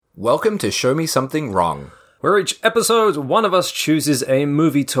Welcome to Show Me Something Wrong, where each episode, one of us chooses a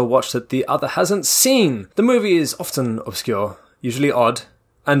movie to watch that the other hasn't seen. The movie is often obscure, usually odd,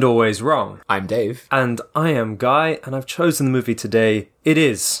 and always wrong. I'm Dave. And I am Guy, and I've chosen the movie today. It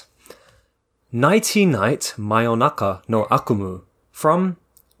is Nighty Night, Mayonaka no Akumu from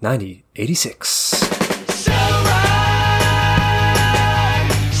 1986.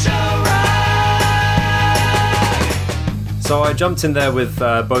 So I jumped in there with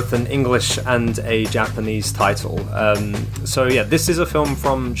both an English and a Japanese title. This is a film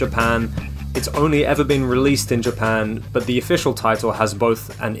from Japan. It's only ever been released in Japan, but the official title has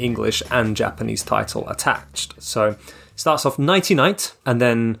both an English and Japanese title attached. So it starts off Nighty Night, and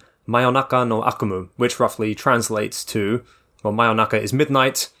then Mayonaka no Akumu, which roughly translates to, well, Mayonaka is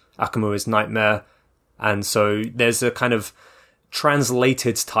midnight, Akumu is nightmare, and so there's a kind of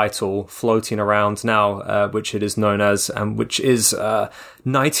translated title floating around now, which it is known as, and which is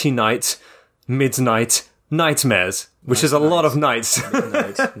Nighty Night, Midnight, Nightmares, which is a lot of nights.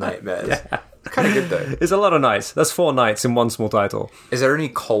 Midnight Nightmares. Yeah. Kind of good though. It's a lot of nights. That's 4 nights in one small title. Is there any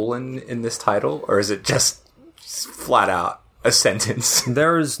colon in this title, or is it just flat out a sentence?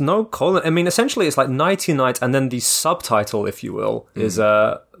 There is no colon. I mean, essentially it's like Nighty Night, and then the subtitle, if you will, is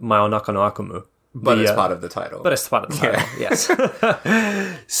Mayonaka no Akumu. But it's part of the title. But it's part of the title, yes.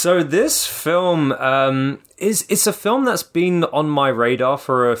 So this film it's a film that's been on my radar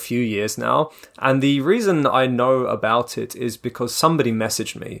for a few years now. And the reason I know about it is because somebody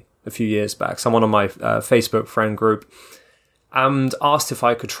messaged me a few years back, someone on my Facebook friend group, and asked if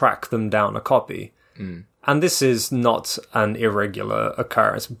I could track them down a copy. And this is not an irregular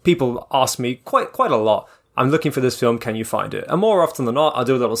occurrence. People ask me quite a lot, I'm looking for this film, can you find it? And more often than not, I'll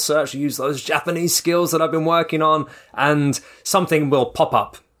do a little search, use those Japanese skills that I've been working on, and something will pop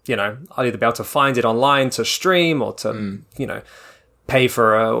up. You know, I'll either be able to find it online to stream or to, pay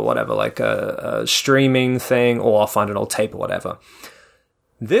for a streaming thing, or I'll find an old tape or whatever.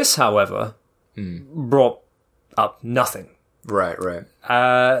 This, however, brought up nothing. Right.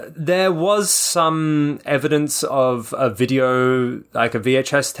 There was some evidence of a video, like a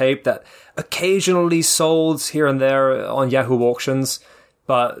VHS tape, that occasionally sold here and there on Yahoo auctions,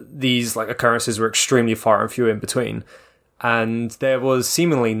 but these occurrences were extremely far and few in between. And there was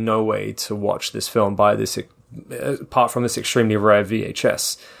seemingly no way to watch this film by this, apart from this extremely rare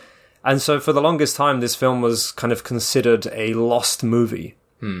VHS. And so for the longest time, this film was kind of considered a lost movie.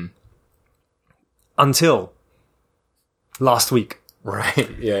 Until last week. Right,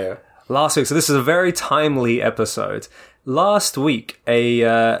 yeah. Last week, so this is a very timely episode. Last week, a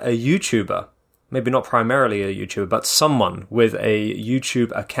YouTuber, maybe not primarily a YouTuber, but someone with a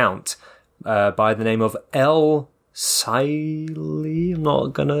YouTube account by the name of L. Siley. I'm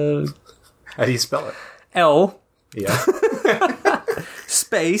not gonna... How do you spell it? L. Yeah.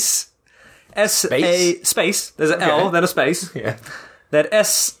 Space. S-A... Space. There's an L, then a space. Yeah. Then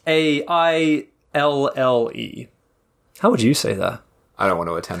S-A-I-L-L-E. How would you say that? I don't want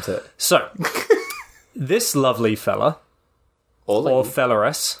to attempt it. So, this lovely fella, or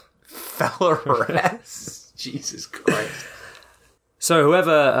felleress. Felleress? Jesus Christ. So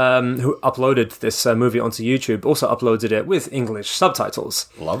whoever who uploaded this movie onto YouTube also uploaded it with English subtitles.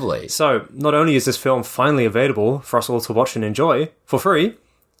 Lovely. So, not only is this film finally available for us all to watch and enjoy for free,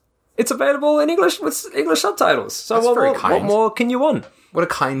 it's available in English with English subtitles. So what more can you want? What a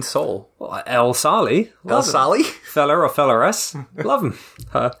kind soul. Well, El Sali. El Sali? Feller or felleress. Love him.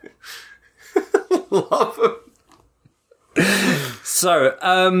 Love him. So,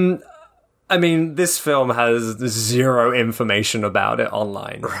 I mean, this film has zero information about it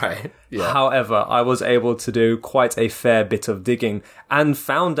online. Right. Yeah. However, I was able to do quite a fair bit of digging and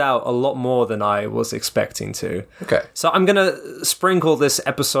found out a lot more than I was expecting to. Okay. So I'm going to sprinkle this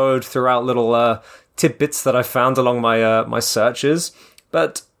episode throughout little tidbits that I found along my my searches.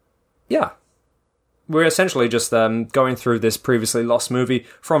 But, yeah, we're essentially just going through this previously lost movie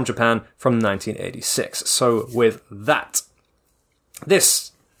from Japan from 1986. So with that,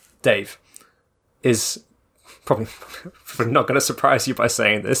 this, Dave, is probably not going to surprise you by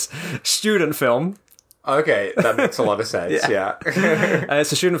saying this, student film. Okay, that makes a lot of sense, yeah.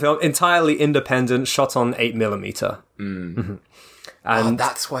 It's a student film, entirely independent, shot on 8mm. And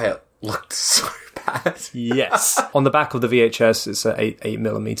that's why it looked so bad. Yes. On the back of the VHS, it's an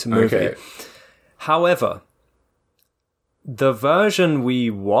 8mm movie. Okay. However, the version we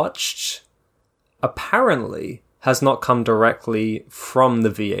watched apparently has not come directly from the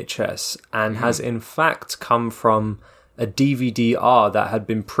VHS and has in fact come from a DVD-R that had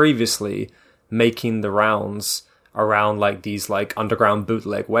been previously making the rounds around these underground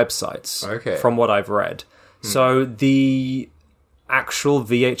bootleg websites. Okay. From what I've read. So the actual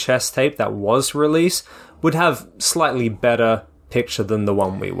VHS tape that was released would have slightly better picture than the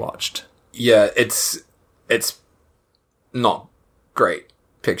one we watched. Yeah, it's not great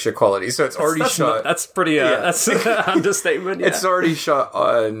picture quality, so it's already shot. That's pretty. That's an understatement. Yeah. It's already shot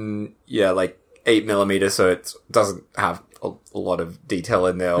on 8mm, so it doesn't have a lot of detail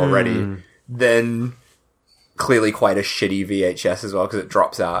in there already. Then clearly quite a shitty VHS as well, because it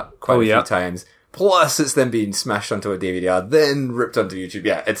drops out quite a few times. Plus, it's then being smashed onto a DVD, then ripped onto YouTube.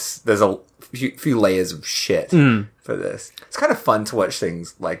 Yeah, there's a few layers of shit for this. It's kind of fun to watch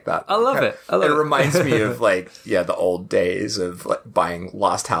things like that. I love it. It reminds me of the old days of buying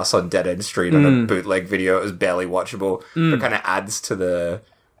Last House on Dead End Street on a bootleg video. It was barely watchable, but kind of adds to the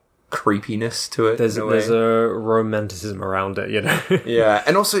creepiness to it. There's a romanticism around it, you know. Yeah,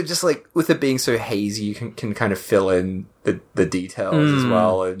 and also just with it being so hazy, you can kind of fill in the details as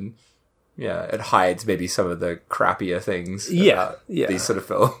well, and it hides maybe some of the crappier things about these sort of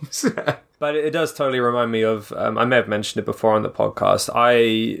films. But it does totally remind me of, I may have mentioned it before on the podcast,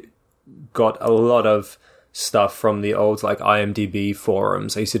 I got a lot of stuff from the old IMDb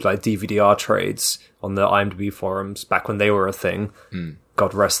forums. I used to do DVDR trades on the IMDb forums back when they were a thing.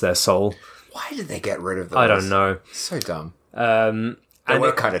 God rest their soul. Why did they get rid of those? I don't know. So dumb. They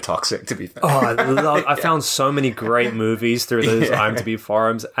were kind of toxic, to be fair. I found so many great movies through those IMDb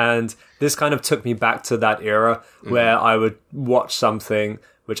forums, and this kind of took me back to that era where I would watch something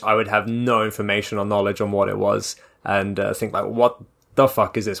which I would have no information or knowledge on what it was, and think what the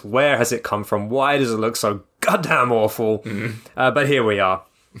fuck is this? Where has it come from? Why does it look so goddamn awful? But here we are.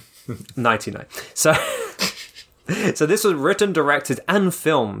 Nighty Night. So this was written, directed, and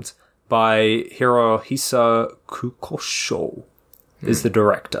filmed by Hirohisa Kukosho. Is the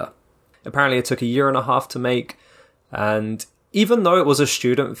director. Apparently it took 1.5 years to make, and even though it was a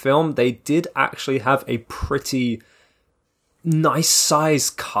student film, they did actually have a pretty nice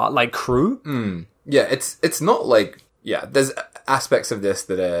sized crew. Yeah, it's not there's aspects of this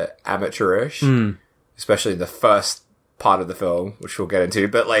that are amateurish, especially the first part of the film, which we'll get into,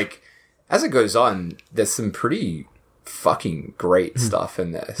 but as it goes on, there's some pretty fucking great stuff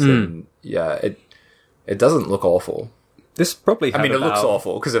in this, and it doesn't look awful. This probably it looks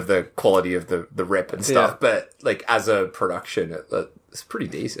awful because of the quality of the rip and stuff, but as a production, it's pretty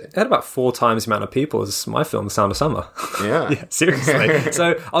decent. It had about 4 times the amount of people as my film, Sound of Summer. Yeah. Seriously.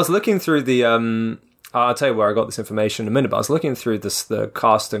 So I was looking through the, I'll tell you where I got this information in a minute, but I was looking through the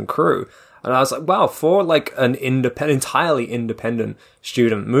cast and crew, and I was like, wow, for an entirely independent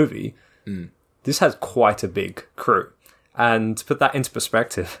student movie, this has quite a big crew. And to put that into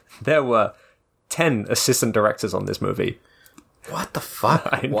perspective, there were 10 assistant directors on this movie. What the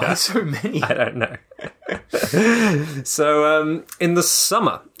fuck? Why so many? I don't know. So, in the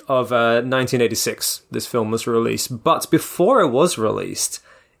summer of 1986, this film was released. But before it was released,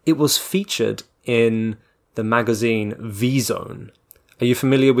 it was featured in the magazine V-Zone. Are you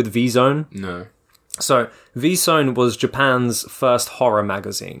familiar with V-Zone? No. So, V-Zone was Japan's first horror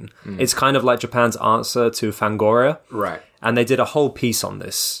magazine. It's kind of like Japan's answer to Fangoria. Right. And they did a whole piece on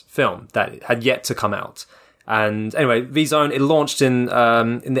this film that had yet to come out. And anyway, V-Zone, it launched in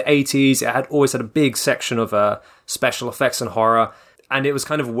the 80s. It had always had a big section of special effects and horror. And it was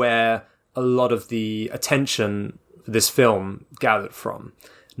kind of where a lot of the attention for this film gathered from.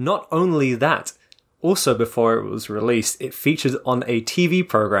 Not only that, also before it was released, it featured on a TV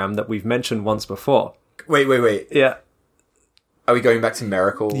program that we've mentioned once before. Wait. Yeah. Are we going back to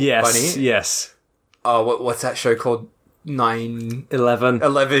Miracle Bunny? Yes. Oh, what's that show called? 11 I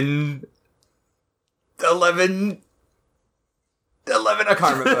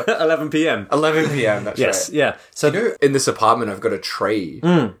can't remember. 11 p.m. 11 p.m. That's yes, right. Yeah. So in this apartment, I've got a tray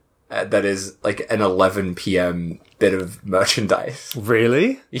that is an 11 p.m. bit of merchandise.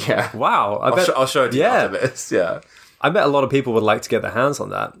 Really? Yeah. Wow. I'll show it to you after this. Yeah. I bet a lot of people would like to get their hands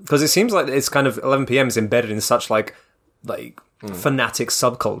on that, because it seems like it's kind of 11 p.m. is embedded in such fanatic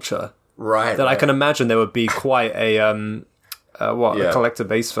subculture. Right. That I can imagine there would be quite a collector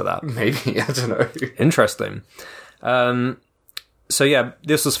base for that. Maybe, I don't know. Interesting. So yeah,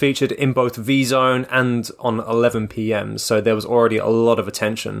 this was featured in both V-Zone and on 11 p.m. So there was already a lot of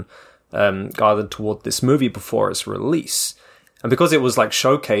attention gathered toward this movie before its release. And because it was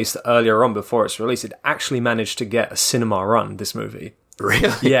showcased earlier on before its release, it actually managed to get a cinema run, this movie.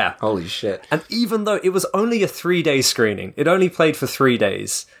 Really? Yeah. Holy shit. And even though it was only a 3-day screening, it only played for 3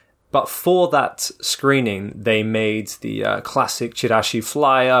 days. But for that screening, they made the classic Chirashi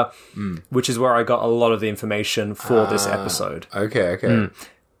flyer, which is where I got a lot of the information for this episode. Okay.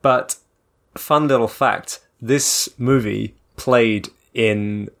 But, fun little fact, this movie played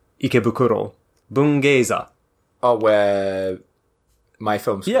in Ikebukuro, Bungeiza. Oh, where My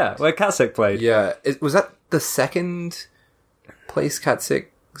Film Screened. Yeah, where Kasich played. Yeah. Was that the second place Kasich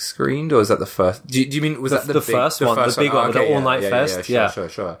screened, or was that the first? Do you mean, was that the first one, the big one with the all-night fest? Yeah,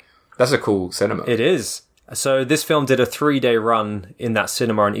 sure. That's a cool cinema. It is. So this film did a 3-day run in that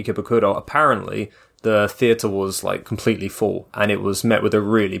cinema in Ikebukuro. Apparently, the theatre was like completely full, and it was met with a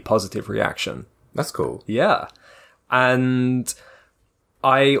really positive reaction. That's cool. Yeah. And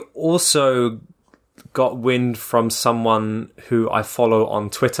I also got wind from someone who I follow on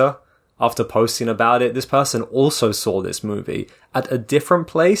Twitter after posting about it. This person also saw this movie at a different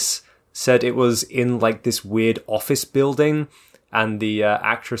place, said it was in like this weird office building, and the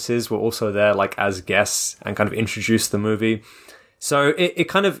actresses were also there like as guests and kind of introduced the movie. So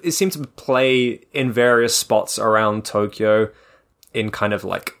it seemed to play in various spots around Tokyo in kind of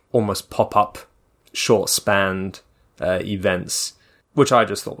like almost pop-up, short-spanned events, which I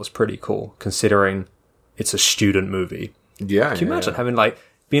just thought was pretty cool, considering it's a student movie. Yeah. Can you imagine having like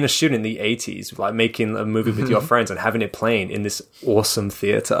being a student in the 80s, like making a movie with your friends and having it playing in this awesome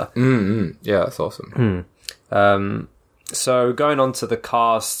theatre? Mm-hmm. Yeah, that's awesome. So going on to the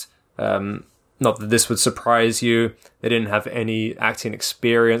cast, not that this would surprise you, they didn't have any acting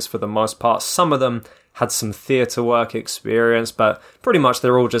experience for the most part. Some of them had some theatre work experience, but pretty much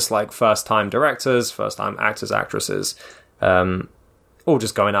they're all just like first-time directors, first-time actors, actresses, all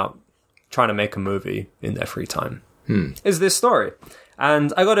just going out trying to make a movie in their free time. Is this story.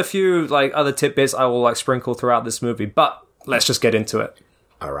 And I got a few like other tidbits I will like sprinkle throughout this movie, but let's just get into it.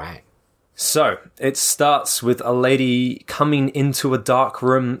 All right. So, it starts with a lady coming into a dark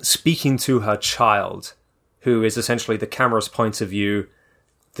room speaking to her child, who is essentially the camera's point of view.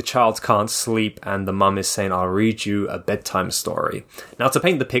 The child can't sleep, and the mum is saying, I'll read you a bedtime story. Now, to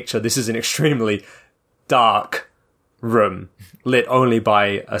paint the picture, this is an extremely dark room, lit only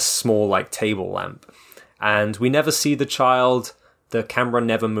by a small, like, table lamp. And we never see the child. The camera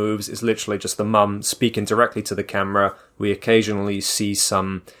never moves. It's literally just the mum speaking directly to the camera. We occasionally see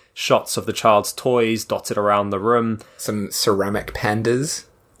some shots of the child's toys dotted around the room. Some ceramic pandas.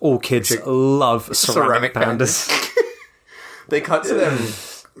 All kids love ceramic pandas. They cut to them.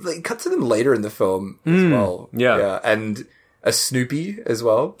 They cut to them later in the film as well. Yeah, and a Snoopy as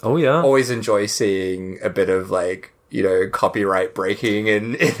well. Oh yeah. Always enjoy seeing a bit of like, you know, copyright breaking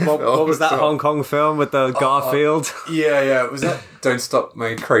in what was that Hong Kong film with the Garfield? Yeah. Was that Don't Stop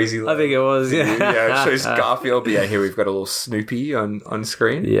My Crazy Love? I think it was, yeah. Yeah, it shows Garfield, but yeah, here we've got a little Snoopy on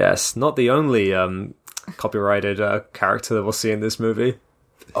screen. Yes, not the only copyrighted character that we'll see in this movie.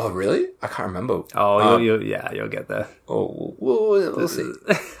 Oh, really? I can't remember. Oh, you'll get there. Oh, we'll see.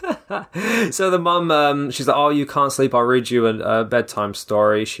 So the mum, she's like, oh, you can't sleep, I'll read you a bedtime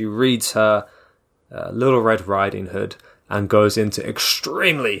story. She reads her Little Red Riding Hood and goes into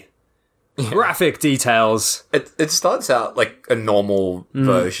extremely graphic details. It starts out like a normal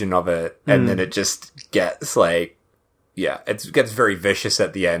version of it, and then it just gets like, it gets very vicious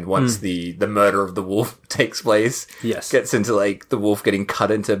at the end once the murder of the wolf takes place. Yes. Gets into like the wolf getting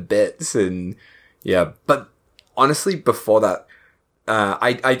cut into bits, and but honestly, before that,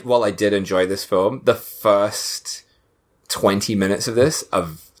 while I did enjoy this film, the first 20 minutes of this are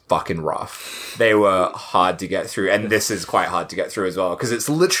fucking rough. They were hard to get through, and this is quite hard to get through as well, because it's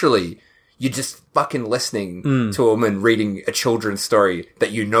literally you're just fucking listening to a woman reading a children's story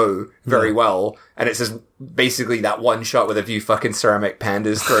that you know very well, and it's just basically that one shot with a few fucking ceramic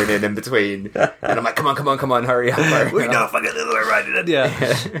pandas thrown in between, and I'm like, come on, hurry up. We know fucking Little Red Riding Hood.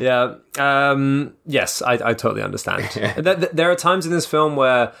 Yeah. Yes, I totally understand. There are times in this film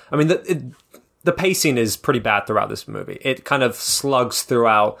where, I mean, the pacing is pretty bad throughout this movie. It kind of slugs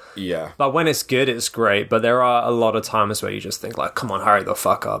throughout. Yeah. But when it's good, it's great. But there are a lot of times where you just think, like, come on, hurry the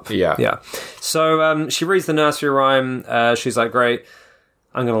fuck up. Yeah. So she reads the nursery rhyme. She's like, great,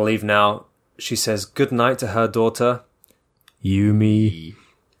 I'm going to leave now. She says good night to her daughter, Yumi.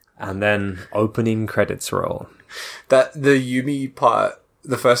 And then opening credits roll. The Yumi part,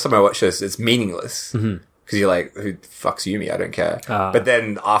 the first time I watched this, it's meaningless. Because you're like, who fucks Yumi? I don't care. But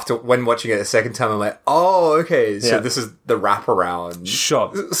then when watching it a second time, I'm like, oh, okay. So this is the wraparound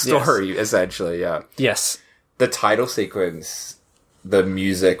story, essentially. Yeah. Yes. The title sequence, the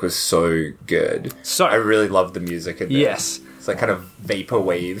music was so good. So I really loved the music in there. Yes. It's like kind of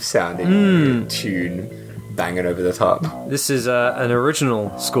vaporwave sounding tune banging over the top. This is an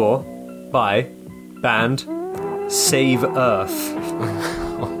original score by band Save Earth.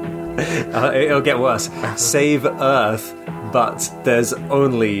 It'll get worse. Save Earth, but there's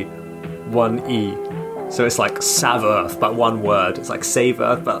only one E. So it's like Sav Earth, but one word. It's like Save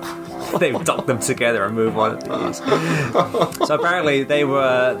Earth, but they dock them together and move on to use. So apparently they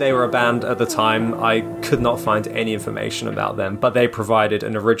were a band at the time. I could not find any information about them, but they provided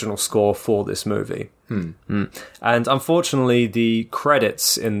an original score for this movie. And unfortunately, the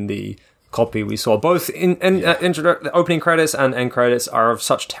credits in the copy we saw, both in the opening credits and end credits, are of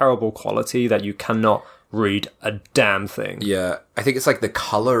such terrible quality that you cannot read a damn thing. Yeah, I think it's like the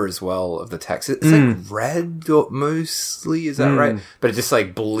color as well of the text. It's like red mostly, is that right? But it just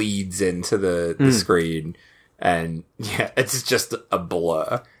like bleeds into the screen, and yeah, it's just a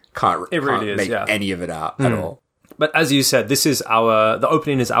blur. Can't make any of it out at all. But as you said, the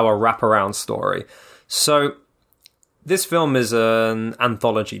opening is our wraparound story. So this film is an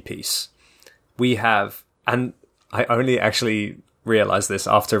anthology piece. We have, and I only actually realized this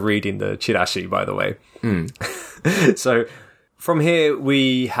after reading the chirashi, by the way. So from here,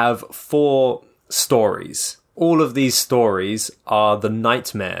 we have 4 stories. All of these stories are the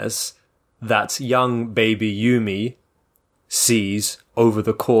nightmares that young baby Yumi sees over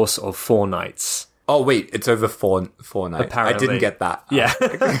the course of 4 nights. Oh, wait, it's over four nights. Apparently. I didn't get that. Yeah.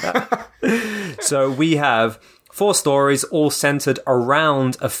 So we have 4 stories all centered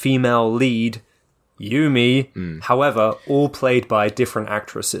around a female lead, Yumi, however, all played by different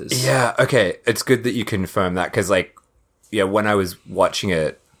actresses. Yeah, okay. It's good that you confirm that, because, like, yeah, when I was watching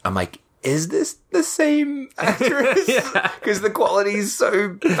it, I'm like, is this the same actress? Because the quality is so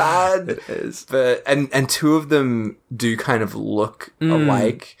bad. It is. But, and 2 of them do kind of look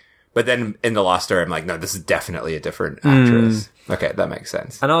alike. But then in the last story, I'm like, no, this is definitely a different actress. Okay, that makes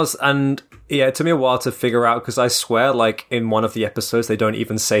sense. And yeah, it took me a while to figure out, because I swear, like, in one of the episodes, they don't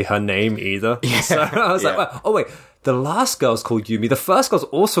even say her name either. Yeah. So I was like, well, oh wait, the last girl's called Yumi. The first girl's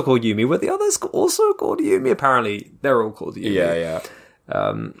also called Yumi. Were the others also called Yumi? Apparently, they're all called Yumi. Yeah.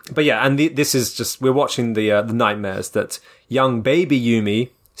 But yeah, and this is just, we're watching the nightmares that young baby Yumi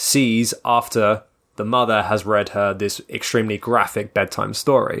sees after the mother has read her this extremely graphic bedtime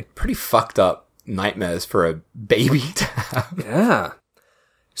story. Pretty fucked up nightmares for a baby to have. Yeah.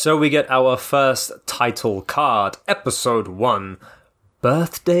 So we get our first title card, episode 1,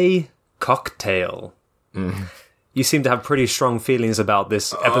 Birthday Cocktail. You seem to have pretty strong feelings about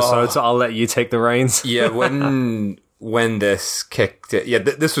this episode, so I'll let you take the reins. Yeah, when this kicked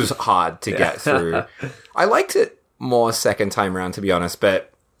it, this was hard to get through. I liked it more second time around, to be honest, but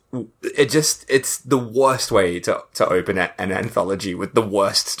it's the worst way to open an anthology, with the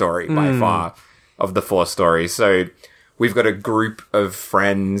worst story by far of the 4 stories. So we've got a group of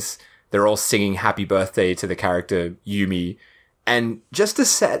friends. They're all singing happy birthday to the character Yumi. And just to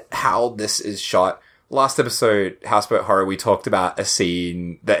set how this is shot, last episode, Houseboat Horror, we talked about a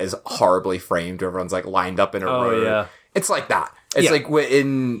scene that is horribly framed, where everyone's like lined up in a row. Yeah. It's like that. It's like we're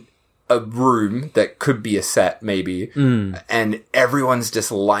in a room that could be a set, maybe, and everyone's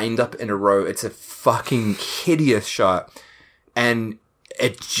just lined up in a row. It's a fucking hideous shot, and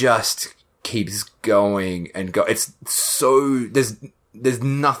it just keeps going and go. It's so there's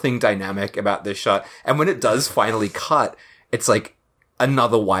nothing dynamic about this shot, and when it does finally cut, it's like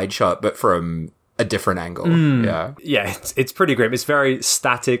another wide shot, but from a different angle. Yeah, it's pretty grim. It's very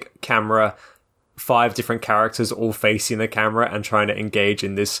static camera. 5 different characters all facing the camera and trying to engage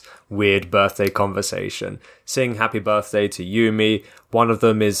in this weird birthday conversation. Sing happy birthday to Yumi. One of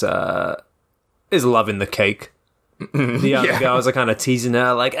them is loving the cake. The other girls are kind of teasing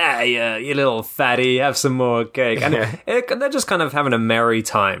her, like, hey, you little fatty, have some more cake. And they're just kind of having a merry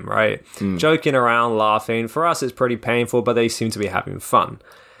time, right? Joking around, laughing. For us, it's pretty painful, but they seem to be having fun.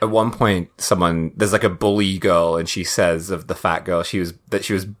 At one point, there's like a bully girl, and she says of the fat girl, she was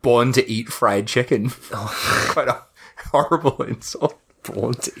born to eat fried chicken. Quite a horrible insult.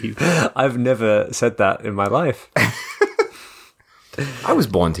 Born to eat. I've never said that in my life. I was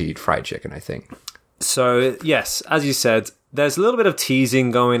born to eat fried chicken, I think. So, yes, as you said, there's a little bit of teasing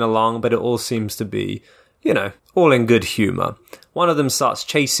going along, but it all seems to be, all in good humor. One of them starts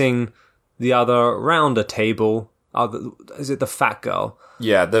chasing the other around a table. Is it the fat girl?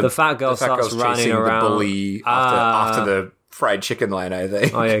 Yeah, the fat girl starts running around. The bully after the fried chicken line, I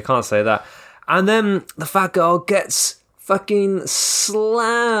think. Oh yeah, you can't say that. And then the fat girl gets fucking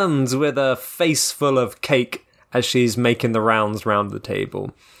slammed with a face full of cake as she's making the rounds round the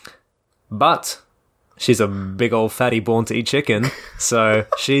table. But she's a big old fatty born to eat chicken, so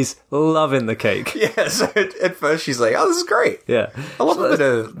she's loving the cake. Yeah, so at first she's like, oh, this is great. Yeah. I love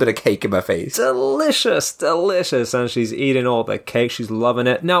a bit of cake in my face. Delicious, delicious. And she's eating all the cake. She's loving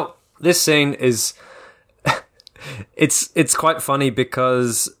it. Now, this scene is... it's quite funny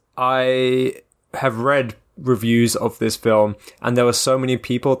because I have read reviews of this film, and there were so many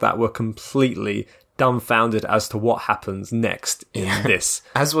people that were completely dumbfounded as to what happens next in this.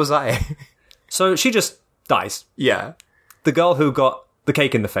 As was I. So she just dies. Yeah. The girl who got the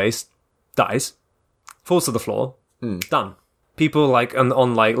cake in the face dies, falls to the floor, done. People like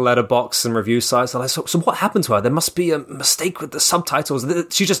on like Letterboxd and review sites are like, so what happened to her? There must be a mistake with the subtitles.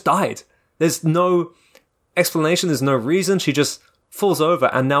 She just died. There's no explanation. There's no reason. She just falls over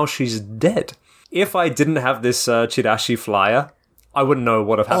and now she's dead. If I didn't have this Chirashi flyer, I wouldn't know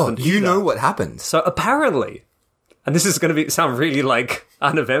what have happened. Oh, you know what happened. So apparently, and this is going to sound really like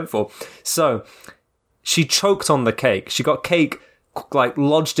uneventful. So she choked on the cake. She got cake like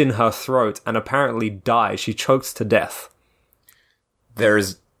lodged in her throat and apparently died. She choked to death. There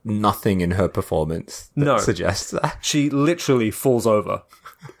is nothing in her performance that suggests that. She literally falls over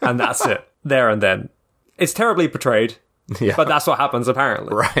and that's it. There and then. It's terribly portrayed. Yeah. But that's what happens,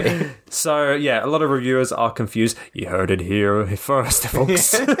 apparently. Right. So, yeah, a lot of reviewers are confused. You heard it here first,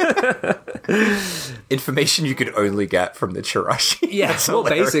 folks. Information you could only get from the Chirashi. Yeah, well,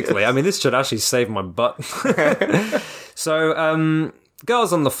 basically. I mean, this Chirashi saved my butt. So,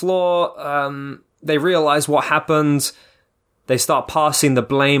 girls on the floor, they realize what happened. They start passing the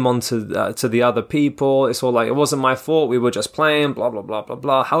blame on to the other people. It's all like, it wasn't my fault. We were just playing, blah, blah, blah, blah,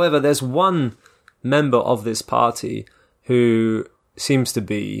 blah. However, there's one member of this party who seems to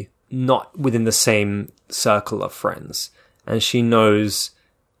be not within the same circle of friends. And she knows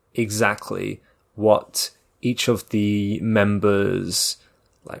exactly what each of the members'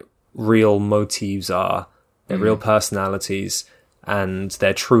 like real motives are, their real personalities, and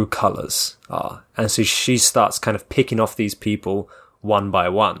their true colours are. And so she starts kind of picking off these people one by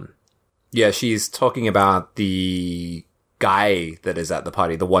one. Yeah, she's talking about the guy that is at the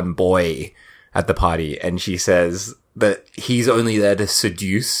party, the one boy at the party, and she says that he's only there to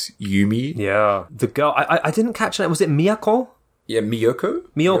seduce Yumi. Yeah. The girl, I didn't catch that. Was it Miyako? Yeah, Miyoko?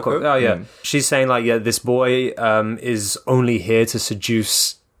 Miyoko. Oh, yeah. She's saying, like, yeah, this boy is only here to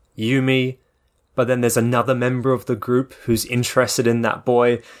seduce Yumi, but then there's another member of the group who's interested in that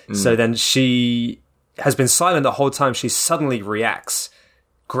boy. So then she has been silent the whole time. She suddenly reacts,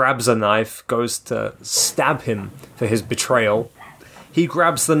 grabs a knife, goes to stab him for his betrayal. He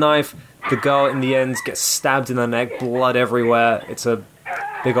grabs the knife. The girl, in the end, gets stabbed in the neck, blood everywhere. It's a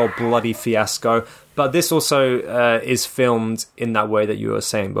big old bloody fiasco. But this also is filmed in that way that you were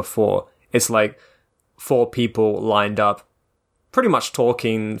saying before. It's like 4 people lined up, pretty much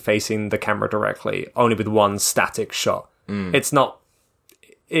talking, facing the camera directly, only with one static shot. It's not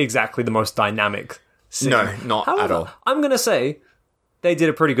exactly the most dynamic scene. No, not However, at all. I'm going to say they did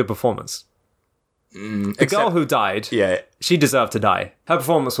a pretty good performance. The girl who died, she deserved to die. Her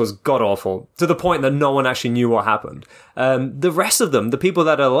performance was god-awful, to the point that no one actually knew what happened. The rest of them, the people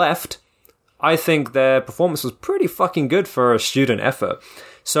that are left, I think their performance was pretty fucking good for a student effort.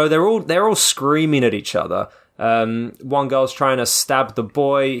 So they're all screaming at each other. One girl's trying to stab the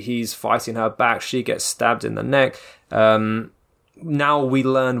boy, he's fighting her back, she gets stabbed in the neck. Now we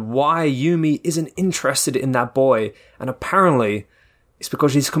learn why Yumi isn't interested in that boy, and apparently it's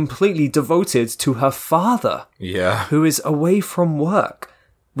because she's completely devoted to her father, who is away from work,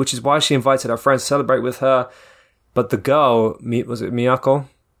 which is why she invited her friends to celebrate with her. But the girl, was it Miyako?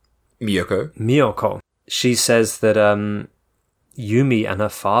 Miyoko. She says that Yumi and her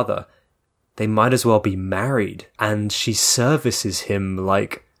father, they might as well be married, and she services him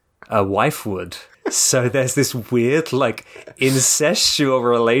like a wife would. So there's this weird, like, incestual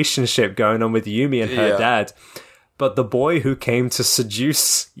relationship going on with Yumi and her dad. But the boy who came to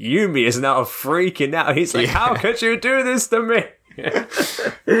seduce Yumi is now freaking out. He's like, how could you do this to me?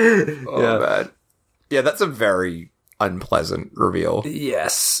 Man. Yeah, that's a very unpleasant reveal.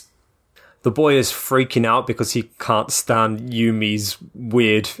 Yes. The boy is freaking out because he can't stand Yumi's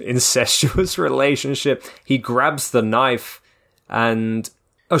weird incestuous relationship. He grabs the knife and...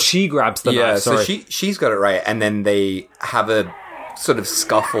 Oh, she grabs the knife, sorry. So she's got it right. And then they have a sort of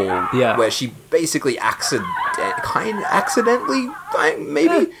scuffle where she basically accidentally,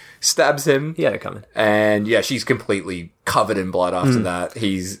 maybe, stabs him. He had it coming. And she's completely covered in blood after that.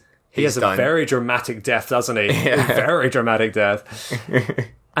 He has a very dramatic death, doesn't he? Very dramatic death.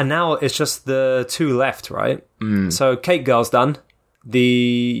 And now it's just the 2 left, right? So Cake Girl's done,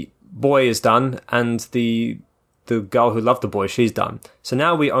 the boy is done, and the girl who loved the boy, she's done. So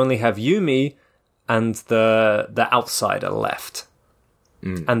now we only have Yumi and the outsider left.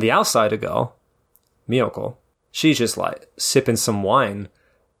 And the outsider girl, Miyoko, she's just like sipping some wine,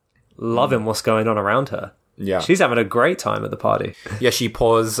 loving what's going on around her. Yeah. She's having a great time at the party. Yeah, she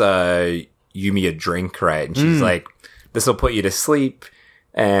pours Yumi a drink, right? And she's like, this will put you to sleep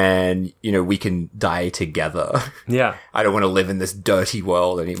and, we can die together. Yeah. I don't want to live in this dirty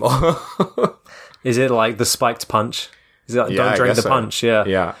world anymore. Is it like the spiked punch? Is it like, Yeah, don't I drain guess the so. punch? Yeah.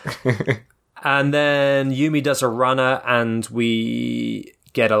 Yeah. And then Yumi does a runner, and we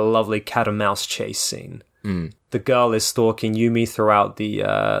get a lovely cat and mouse chase scene. The girl is stalking Yumi throughout the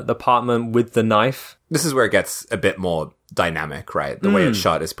apartment with the knife. This is where it gets a bit more dynamic, right? The way it's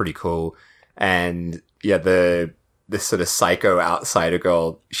shot is pretty cool. And yeah, this sort of psycho outsider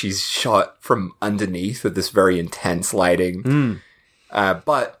girl, she's shot from underneath with this very intense lighting.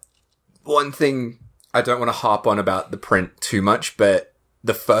 But one thing I don't want to harp on about the print too much, but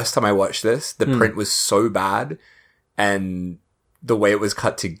the first time I watched this, the print was so bad and the way it was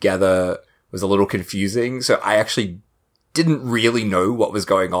cut together was a little confusing. So I actually didn't really know what was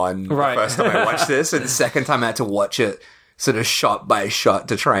going on the first time I watched this. And the second time I had to watch it sort of shot by shot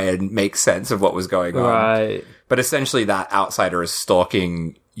to try and make sense of what was going on. Right. But essentially that outsider is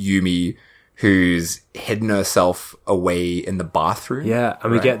stalking Yumi, who's hidden herself away in the bathroom. Yeah,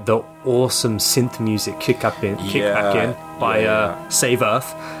 and we get the awesome synth music kick back in by Save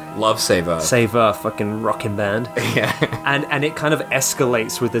Earth. Love Save Earth. Save Earth, fucking rocking band. Yeah. And it kind of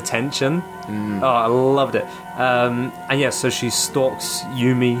escalates with the tension. Oh, I loved it. And yeah, so she stalks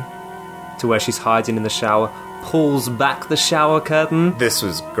Yumi to where she's hiding in the shower, pulls back the shower curtain. This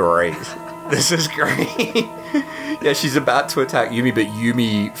was great. This is great. Yeah, she's about to attack Yumi, but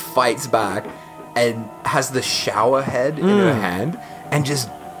Yumi fights back and has the shower head in her hand and just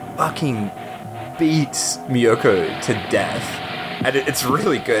fucking beats Miyoko to death. And it's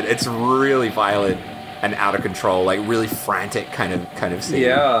really good. It's really violent and out of control, like really frantic kind of scene.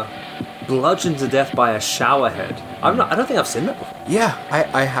 Yeah. Bludgeoned to death by a shower head. I don't think I've seen that before. Yeah,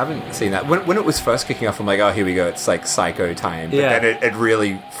 I haven't seen that. When it was first kicking off, I'm like, oh, here we go. It's like Psycho time. But then it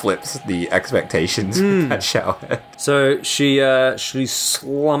really flips the expectations with that shower head. So she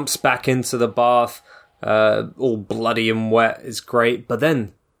slumps back into the bath, all bloody and wet. It's great. But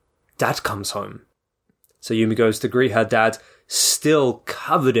then Dad comes home. So Yumi goes to greet her dad, still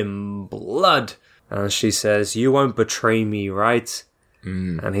covered in blood. And she says, "You won't betray me, right?"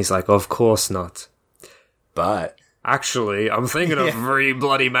 And he's like, "Of course not. But Actually, I'm thinking of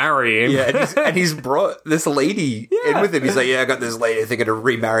bloody marrying." yeah, and he's brought this lady in with him. He's like, "Yeah, I got this lady thinking of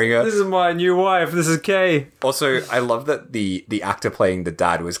remarrying her." This is my new wife. This is Kay. Also, I love that the actor playing the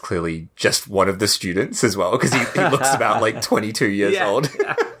dad was clearly just one of the students as well, because he looks about like 22 years old.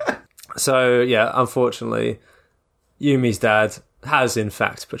 So, yeah, unfortunately, Yumi's dad has in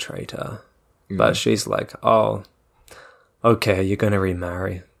fact betrayed her. But she's like, "Oh, okay, you're going to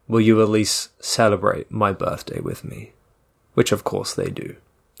remarry. Will you at least celebrate my birthday with me?" Which, of course, they do.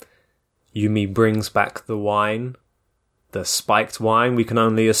 Yumi brings back the wine, the spiked wine, we can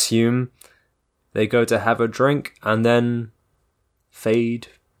only assume. They go to have a drink and then fade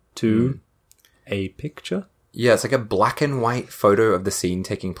to a picture. Yeah, it's like a black and white photo of the scene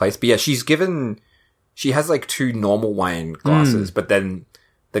taking place. But yeah, she has like two normal wine glasses, but then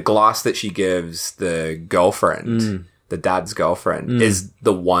the glass that she gives the girlfriend, the dad's girlfriend, is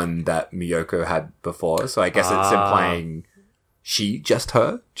the one that Miyoko had before. So I guess it's implying just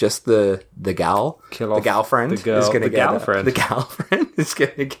the gal, the girlfriend is going to the girlfriend is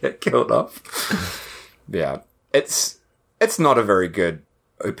going to get killed off. Yeah, it's not a very good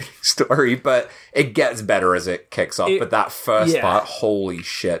opening story, but it gets better as it kicks off. But that first part, holy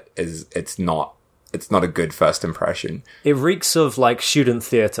shit, it's not a good first impression. It reeks of like student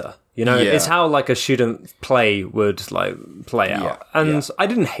theatre. You know, it's how like a student play would like play out. And I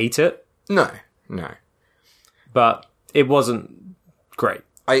didn't hate it. No. But it wasn't great.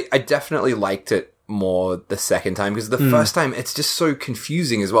 I definitely liked it more the second time, because the first time it's just so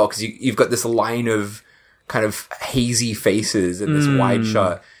confusing as well, because you've got this line of kind of hazy faces in this wide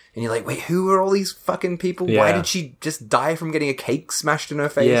shot. And you're like, wait, who are all these fucking people? Yeah. Why did she just die from getting a cake smashed in her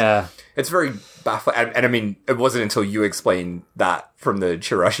face? Yeah. It's very baffling. And I mean, it wasn't until you explained that from the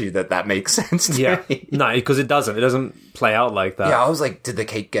Chirashi that makes sense to me. No, because it doesn't. It doesn't play out like that. Yeah, I was like, did the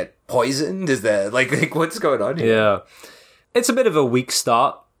cake get poisoned? Is there, like what's going on here? Yeah. It's a bit of a weak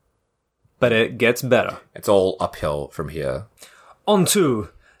start, but it gets better. It's all uphill from here. On to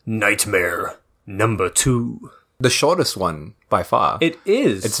Nightmare number 2. The shortest one, by far. It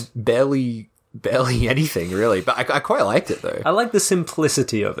is. It's barely anything, really. But I quite liked it, though. I like the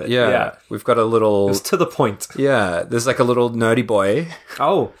simplicity of it. Yeah. We've got a little... It's to the point. Yeah. There's like a little nerdy boy.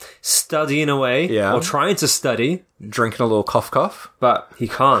 Oh, studying away. Yeah. Or trying to study. Drinking a little cough. But he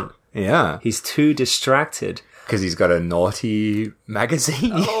can't. Yeah. He's too distracted. Because he's got a naughty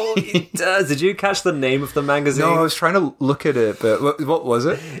magazine. Oh, he does. Did you catch the name of the magazine? No, I was trying to look at it, but what was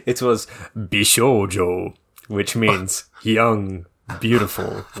it? It was Bishoujo, which means young,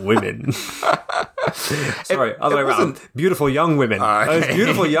 beautiful women. Sorry, other way around. Beautiful young women. Okay. It was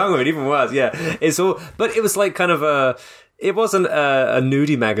beautiful young women, even worse. Yeah, it's all. But it was like kind of a. It wasn't a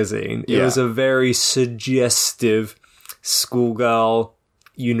nudie magazine. It was a very suggestive schoolgirl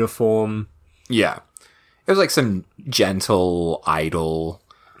uniform. Yeah, it was like some gentle idol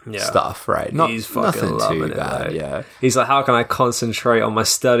stuff, right? He's fucking nothing too loving bad. it. Yeah, He's like, how can I concentrate on my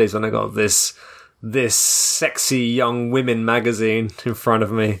studies when I got this sexy young women magazine in front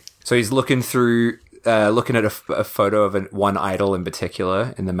of me? so he's looking through, looking at a photo of one idol in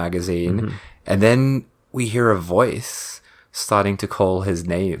particular in the magazine, and then we hear a voice starting to call his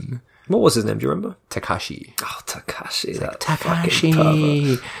name. What was his name? Do you remember? Takashi. Oh, Takashi. Like,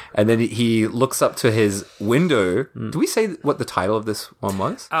 Takashi. And then he looks up to his window. Do we say what the title of this one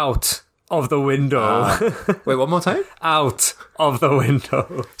was? Out of the window. Wait, one more time? Out of the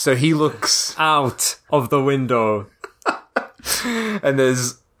window. So he looks, Out of the window. and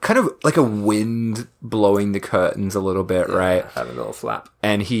there's kind of like a wind blowing the curtains a little bit, right? Having a little flap.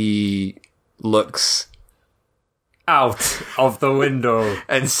 And he looks Out of the window.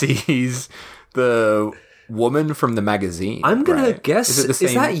 and sees the woman from the magazine. I'm gonna right? guess. Is it the same?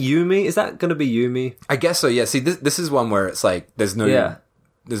 Is that Yumi? Is that gonna be Yumi? I guess so. Yeah. See, this is one where it's like there's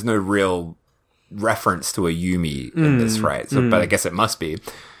no real reference to a Yumi in this, right? So, but I guess it must be.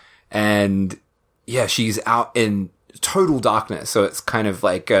 And yeah, she's out in total darkness, so it's kind of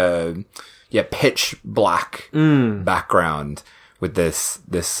like a pitch black background with this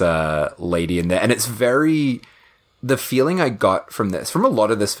lady in there, and it's very. The feeling I got from a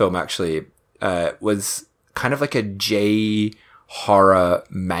lot of this film actually, was kind of like a J horror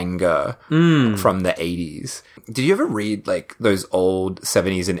manga from the 80s. Did you ever read like those old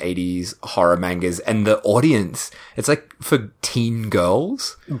 70s and 80s horror mangas, and the audience, it's like for teen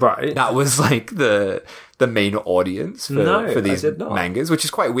girls? Right. That was like the main audience for these I did not. mangas, which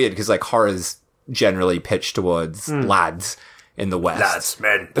is quite weird because like horror's generally pitched towards lads in the West. Lads,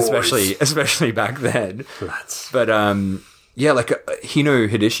 men, boys. Especially back then. Lads. But like Hino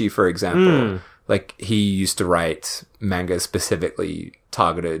Hideshi, for example, like he used to write manga specifically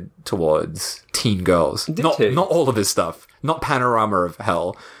targeted towards teen girls. Not all of his stuff, not Panorama of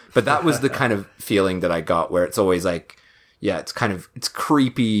Hell, but that was the kind of feeling that I got, where it's always like, it's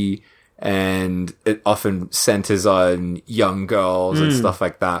creepy, and it often centers on young girls and stuff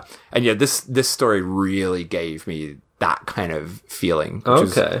like that. And this story really gave me that kind of feeling.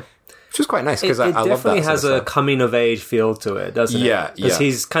 Which was quite nice, because I love that. It definitely has a coming of age feel to it, doesn't it? Yeah. Because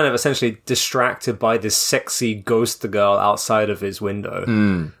he's kind of essentially distracted by this sexy ghost girl outside of his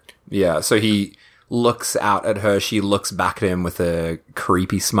window. Yeah, so he looks out at her, she looks back at him with a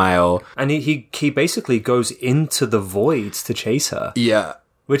creepy smile. And he basically goes into the voids to chase her. Yeah.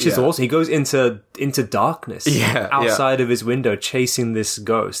 Which is awesome. He goes into darkness outside of his window, chasing this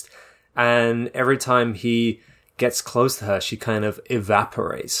ghost. And every time he gets close to her, she kind of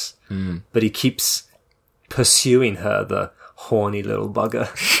evaporates. But he keeps pursuing her, the horny little bugger.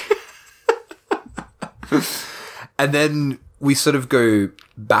 And then we sort of go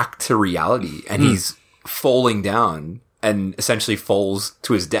back to reality, and he's falling down and essentially falls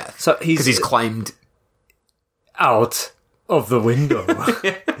to his death. So because he's climbed out of the window.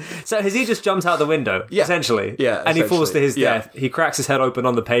 So has he just jumped out the window, essentially? Yeah, and he falls to his yeah. death. He cracks his head open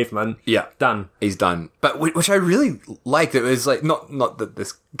on the pavement. Yeah. Done. He's done. But which I really liked. It was like, not that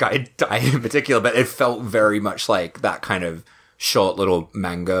this guy died in particular, but it felt very much like that kind of short little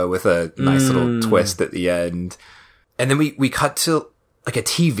manga with a nice little twist at the end. And then we cut to like a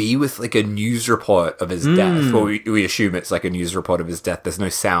TV with like a news report of his death. Well, we assume it's like a news report of his death. There's no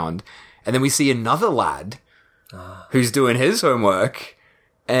sound. And then we see another lad who's doing his homework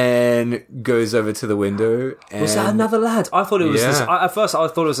and goes over to the window. And Was that another lad? I thought it was this. At first, I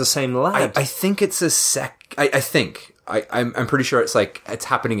thought it was the same lad. I think it's I'm pretty sure it's like, it's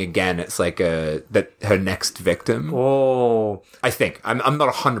happening again. It's like that her next victim. Oh. I think. I'm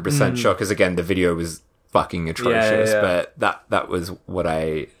not 100% sure, because again, the video was fucking atrocious, but that was what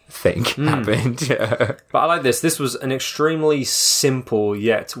I think happened. Yeah. But I like this. This was an extremely simple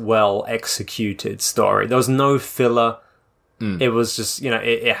yet well executed story. There was no filler. It was just,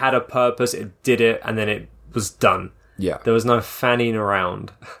 it had a purpose, it did it, and then it was done. Yeah. There was no fanning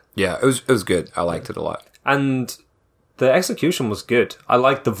around. Yeah, it was good. I liked it a lot. And the execution was good. I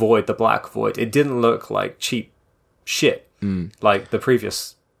liked the void, the black void. It didn't look like cheap shit like the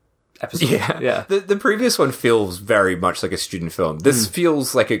previous episode. Yeah. The previous one feels very much like a student film. This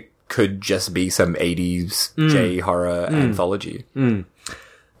feels like it could just be some 80s J horror anthology.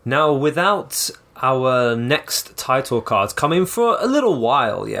 Now, without our next title cards coming for a little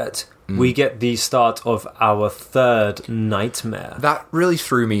while yet, we get the start of our third nightmare. That really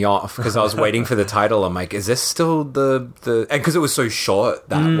threw me off because I was waiting for the title. I'm like, is this still the and because it was so short,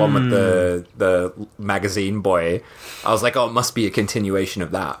 that one with the magazine boy, I was like, oh, it must be a continuation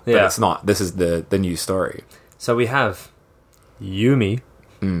of that. But it's not. This is the new story. So we have Yumi.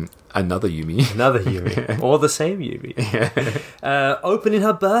 Another Yumi. Another Yumi. Or the same Yumi. Opening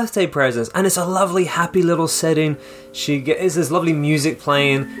her birthday presents. And it's a lovely, happy little setting. Is this lovely music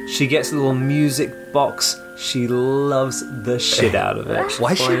playing. She gets a little music box. She loves the shit out of it.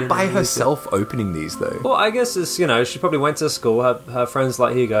 Why is she by herself opening these, though? Well, I guess it's, she probably went to school. Her friends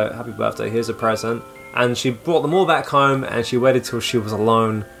like, here you go, happy birthday, here's a present. And she brought them all back home, and she waited till she was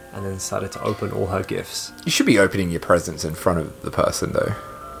alone, and then started to open all her gifts. You should be opening your presents in front of the person, though.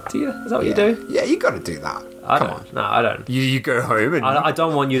 Do you? Is that what you do? Yeah, you got to do that. Come on. No, I don't. You go home and... I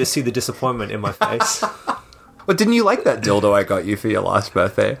don't want you to see the disappointment in my face. Well, didn't you like that dildo I got you for your last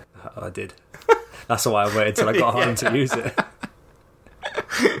birthday? I did. That's why I waited till I got home to use it.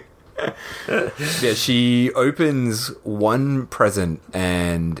 Yeah, she opens one present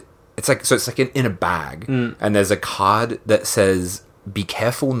and it's like in a bag, and there's a card that says, "Be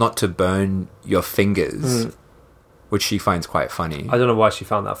careful not to burn your fingers." Which she finds quite funny. I don't know why she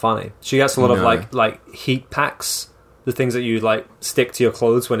found that funny. She gets a lot of like heat packs, the things that you like stick to your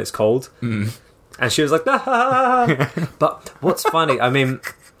clothes when it's cold. And she was like, ah. But what's funny, I mean,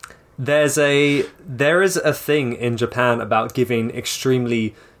 there is a thing in Japan about giving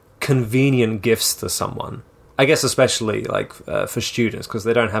extremely convenient gifts to someone. I guess especially like for students, because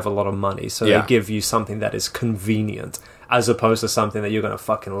they don't have a lot of money, so they give you something that is convenient as opposed to something that you're going to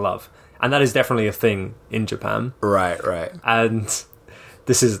fucking love. And that is definitely a thing in Japan. Right. And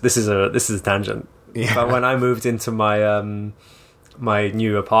this is a tangent. Yeah. But when I moved into my my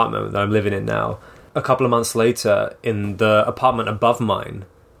new apartment that I'm living in now, a couple of months later, in the apartment above mine,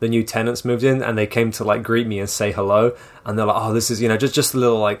 the new tenants moved in, and they came to like greet me and say hello. And they're like, "Oh, this is just a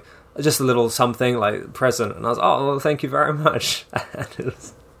little something like present." And I was, "Oh, well, thank you very much." And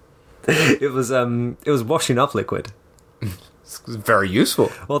it was washing up liquid. It's very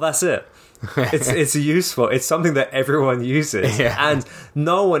useful. Well, that's it. It's useful. It's something that everyone uses, and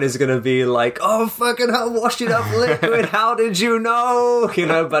no one is going to be like, "Oh, fucking hell, washing up liquid! How did you know?"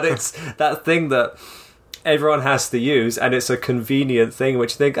 But it's that thing that everyone has to use, and it's a convenient thing.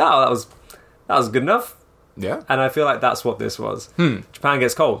 Which you think, "Oh, that was good enough." Yeah, and I feel like that's what this was. Japan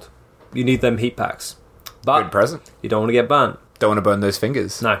gets cold. You need them heat packs, but good present. You don't want to get burnt. Don't want to burn those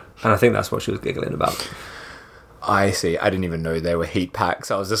fingers. No, and I think that's what she was giggling about. I see. I didn't even know they were heat packs.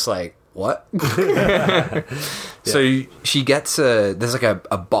 I was just like, what? So she gets there's like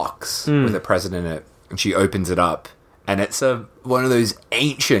a box with a present in it, and she opens it up, and it's one of those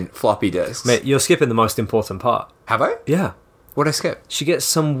ancient floppy disks. Mate, you're skipping the most important part. Have I? Yeah. What'd I skip? She gets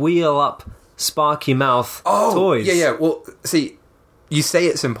some wheel up, sparky mouth toys. Yeah. Well, see, you say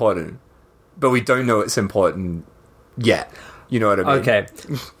it's important, but we don't know it's important yet. You know what I mean? Okay.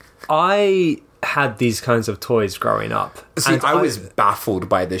 I had these kinds of toys growing up. See, I was baffled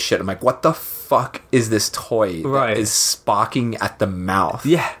by this shit. I'm like, what the fuck is this toy that is sparking at the mouth?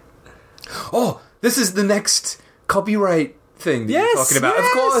 Yeah. Oh, this is the next copyright thing that you're talking about. Of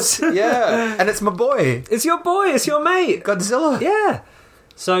course. Yeah. And it's my boy. It's your boy. It's your mate. Godzilla. Yeah.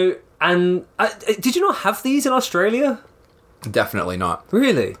 So, and did you not have these in Australia? Definitely not.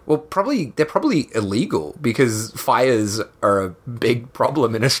 Really? Well, they're probably illegal because fires are a big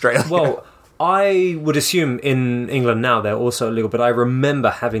problem in Australia. Well, I would assume in England now they're also illegal, but I remember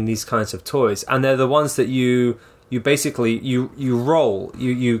having these kinds of toys, and they're the ones that you basically roll,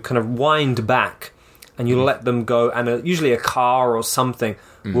 you kind of wind back, and you let them go, and usually a car or something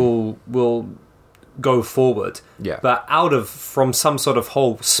will go forward. Yeah. But from some sort of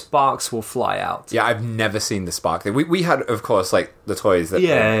hole, sparks will fly out. Yeah, I've never seen the spark thing. We had, of course, like the toys that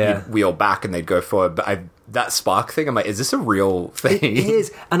you'd wheel back and they'd go forward, but that spark thing, I'm like, is this a real thing? It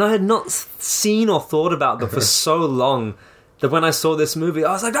is, and I had not seen or thought about them for so long that when I saw this movie,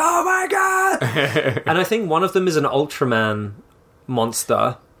 I was like, oh my god! And I think one of them is an Ultraman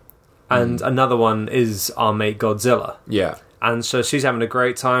monster, and another one is our mate Godzilla. Yeah. And so she's having a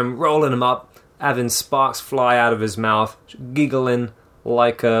great time, rolling him up, having sparks fly out of his mouth, giggling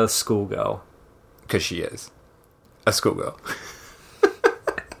like a schoolgirl. Because she is a schoolgirl.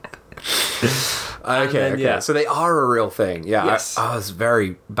 Okay. Yeah. So they are a real thing. Yeah, yes. I was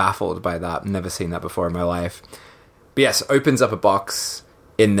very baffled by that. Never seen that before in my life. But yes, opens up a box.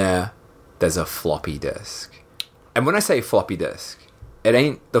 In there's a floppy disk. And when I say floppy disk, it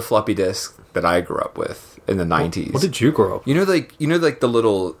ain't the floppy disk that I grew up with in the 90s. What did you grow up with? You know, like the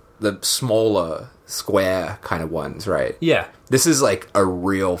little the smaller square kind of ones, right? Yeah. This is like a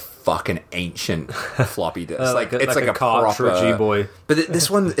real fucking ancient floppy disk. It's like a cartridgey proper boy. But this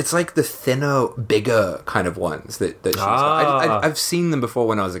one, it's like the thinner, bigger kind of ones that she's got. I've seen them before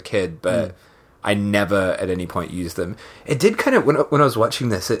when I was a kid, but I never at any point used them. It did kind of, when I was watching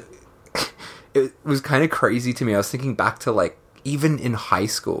this, it was kind of crazy to me. I was thinking back to like, even in high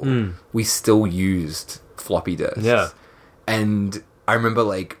school, we still used floppy disks. Yeah. And I remember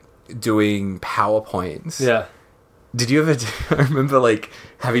like doing PowerPoints. Yeah. Did you ever? I remember like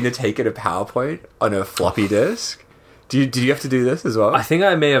having to take in a PowerPoint on a floppy disk. Did you have to do this as well? I think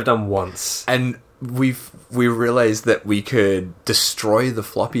I may have done once. And we realized that we could destroy the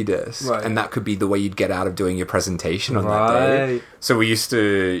floppy disk, right. and that could be the way you'd get out of doing your presentation on that day. So we used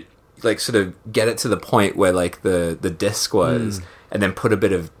to like sort of get it to the point where like the disc was. And then put a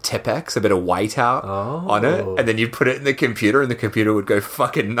bit of Tipex, a bit of whiteout on it. And then you'd put it in the computer and the computer would go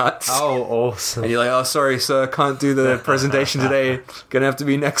fucking nuts. Oh, awesome. And you're like, oh, sorry, sir, can't do the presentation today. Gonna have to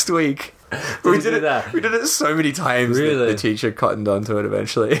be next week. We did it so many times that the teacher cottoned onto it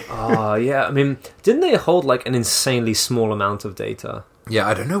eventually. Oh, yeah. I mean, didn't they hold like an insanely small amount of data? Yeah,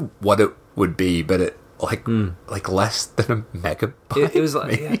 I don't know what it would be, but it like less than a megabyte. It was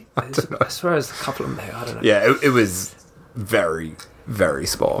like, I swear it was a couple of meg. I don't know. Yeah, it was very, very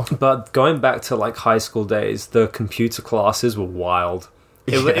small. But going back to like high school days, the computer classes were wild.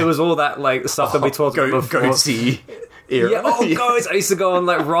 It was all that like stuff that we talked about before. Go-see era. Yeah, guys, I used to go on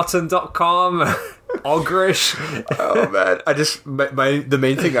like rotten.com, Ogrish. Oh man, the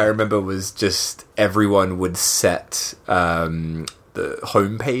main thing I remember was just everyone would set the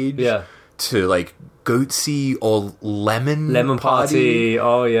homepage to like Goatsy or Lemon Party.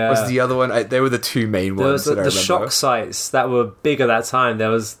 Oh yeah, was the other one. They were the two main ones. There was that I remember. shock sites that were big at that time. There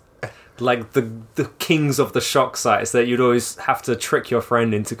was like the kings of the shock sites that you'd always have to trick your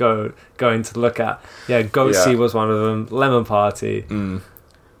friend into going to look at. Yeah, Goatsy was one of them. Lemon Party.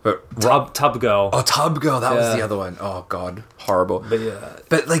 But Tub Girl. Oh, Tub Girl. That was the other one. Oh god, horrible.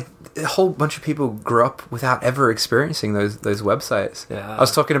 But like a whole bunch of people grew up without ever experiencing those websites. Yeah. I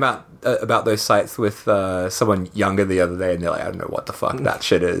was talking about those sites with someone younger the other day, and they're like, I don't know what the fuck that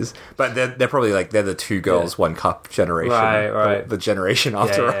shit is. But they're probably like they're the two girls, one cup generation, right? The generation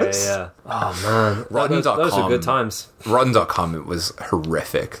after us. Yeah. Oh man, Rotten.com. Those were good times. Rotten.com. It was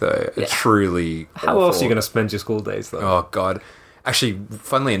horrific though. Yeah. Truly. How awful. else are you going to spend your school days though? Oh god. Actually,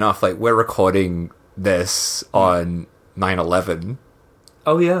 funnily enough, like we're recording this on 9/11.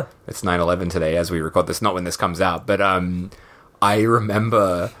 Oh yeah, it's 9/11 today as we record this. Not when this comes out, but I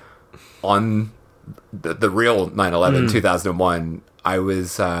remember on the real 9/11 2001. I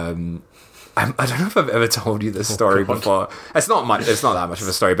was I don't know if I've ever told you this story before. It's not that much of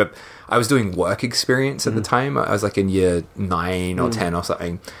a story, but I was doing work experience at the time. I was like in year 9 or 10 or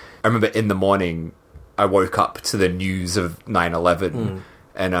something. I remember in the morning, I woke up to the news of 9/11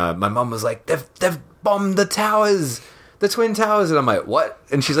 and my mum was like, they've bombed the towers, the Twin Towers. And I'm like, what?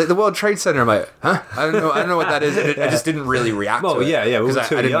 And she's like, the World Trade Center. I'm like, huh? I don't know what that is. And I just didn't really react to it. Yeah, because I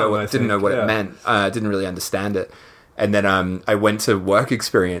didn't know what it meant. Didn't really understand it. And then I went to work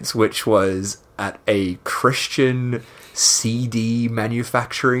experience, which was at a Christian CD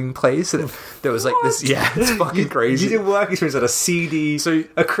manufacturing place. And there was like this, it's fucking crazy. You did work experience at a CD,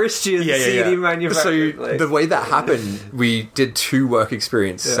 a Christian CD manufacturing place. The way that happened, we did 2 work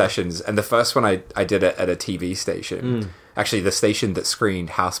experience sessions, and the first one I did it at a TV station. Actually, the station that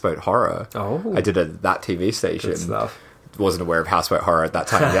screened Houseboat Horror. Oh, I did it at that TV station. Good stuff. Wasn't aware of Houseboat Horror at that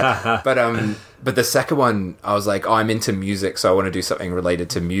time yet. But the second one, I was like, I'm into music, so I want to do something related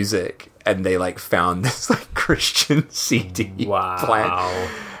to music. And they like found this like Christian CD plant.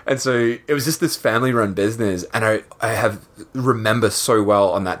 And so it was just this family run business. And I remember so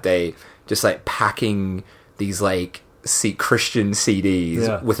well on that day, just like packing these like Christian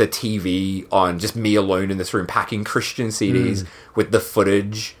CDs with a TV on, just me alone in this room, packing Christian CDs with the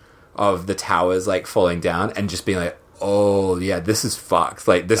footage of the towers like falling down, and just being like, oh yeah, this is fucked.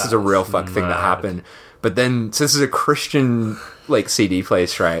 Like this is a real fuck thing that happened. But then, so this is a Christian like CD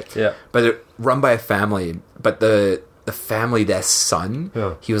place, right? Yeah. But run by a family. But the family, their son,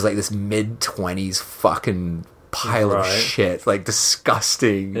 he was like this mid-20s fucking pile of shit, like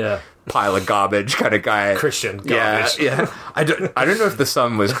disgusting pile of garbage kind of guy. Christian garbage. Yeah. I don't know if the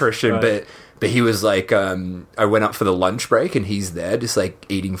son was Christian, but he was like, I went up for the lunch break and he's there just like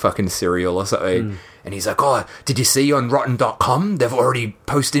eating fucking cereal or something. And he's like, oh, did you see on Rotten.com? They've already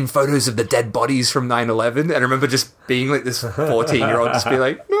posted photos of the dead bodies from 9/11. And I remember just being like this 14-year-old just being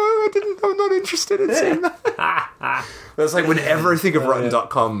like, no, I didn't. I'm not interested in seeing that. But it's like whenever I think of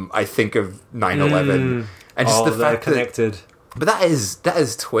Rotten.com, I think of 9/11. And just the fact connected. But that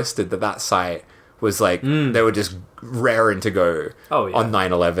is twisted that site was like, they were just raring to go on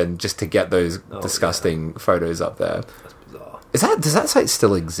 9/11 just to get those disgusting photos up there. That's bizarre. Does that site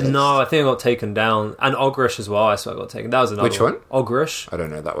still exist? No, I think it got taken down. And Ogrish as well, I swear got taken. That was another Which one? Ogrish. I don't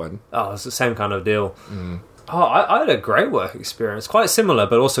know that one. Oh, it's the same kind of deal. Oh, I had a great work experience. Quite similar,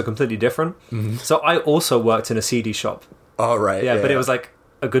 but also completely different. So I also worked in a CD shop. Oh, right. Yeah, but it was like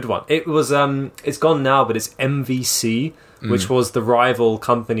a good one. It was, it's gone now, but it's MVC, which was the rival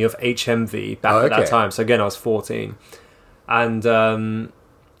company of HMV back at that time. So again, I was 14. And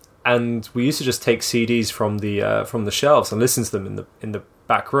we used to just take CDs from the shelves and listen to them in the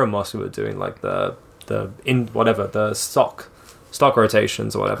back room whilst we were doing like the stock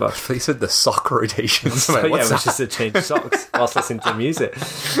rotations or whatever. They said the sock rotations. So, Wait, what's which is to change socks whilst listening to music.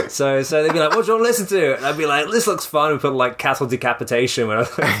 So they'd be like, "What do you want to listen to?" And I'd be like, "This looks fun." We put like cattle decapitation. When I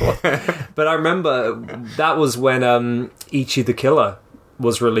was like, but I remember that was when Ichi the Killer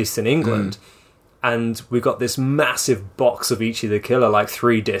was released in England, and we got this massive box of Ichi the Killer, like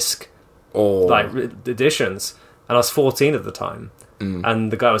 3-disc, like editions. And I was 14 at the time.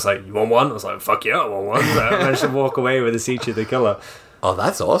 And the guy was like, "You want one?" I was like, "Fuck yeah, I want one." So I managed to walk away with this Ichi the Killer. Oh,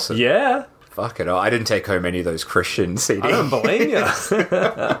 that's awesome. Yeah. Fuck it. I didn't take home any of those Christian CDs. I don't blame you.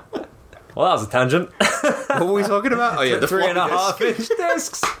 Well, that was a tangent. What were we talking about? Oh, yeah, the 3.5-inch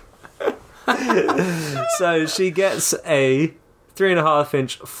discs. So she gets a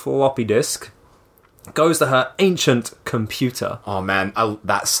 3.5-inch floppy disk, goes to her ancient computer. Oh, man.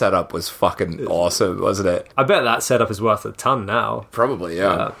 That setup was fucking awesome, wasn't it? I bet that setup is worth a ton now. Probably,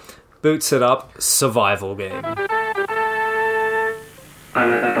 yeah. Boots it up, survival game.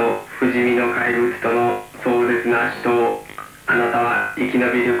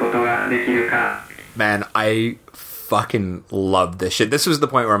 Man, I fucking love this shit. This was the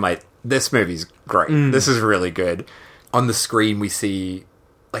point where I'm like, this movie's great. This is really good. On the screen, we see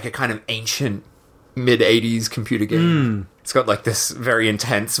like a kind of ancient mid-80s computer game. It's got like this very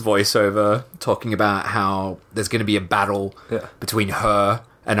intense voiceover talking about how there's going to be a battle between her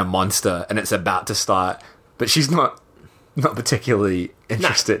and a monster, and it's about to start. But she's not particularly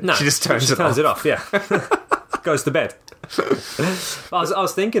interested. No, she just turns it off. Yeah. Goes to bed. I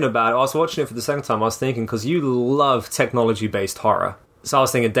was thinking about it. I was watching it for the second time. I was thinking, because you love technology-based horror. So I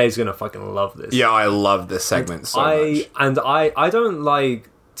was thinking, Dave's going to fucking love this. Yeah, I love this segment so much. And I don't like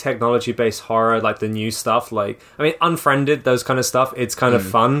technology-based horror, like the new stuff. Like, I mean, Unfriended, those kind of stuff. It's kind of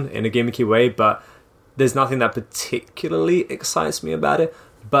fun in a gimmicky way, but there's nothing that particularly excites me about it.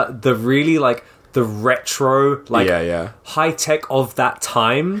 But the really, like, the retro, like, high-tech of that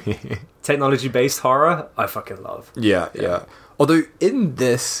time, technology-based horror, I fucking love. Yeah. Although, in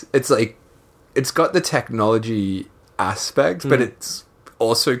this, it's like, it's got the technology aspect, but it's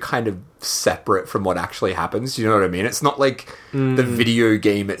also kind of separate from what actually happens. Do you know what I mean? It's not like the video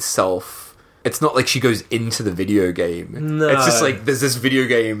game itself. It's not like she goes into the video game. No. It's just like, there's this video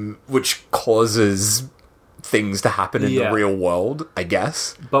game which causes things to happen in the real world, I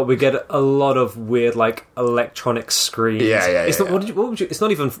guess. But we get a lot of weird, like, electronic screens. Yeah. It's not, what would you, it's not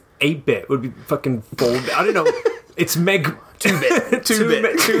even 8-bit. It would be fucking 4-bit. I don't know. It's meg... 2-bit.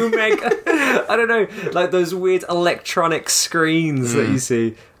 2 meg. I don't know. Like those weird electronic screens that you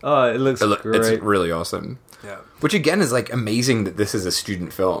see. Oh, it looks great. It's really awesome. Yeah. Which, again, is, like, amazing that this is a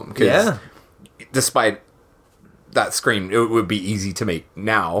student film. Cause despite that screen, it would be easy to make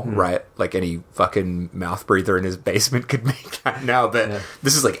now, right? Like, any fucking mouth breather in his basement could make that now. But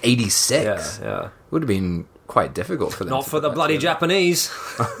this is, like, 86. Yeah. It would have been quite difficult for them. Not for the bloody Japanese.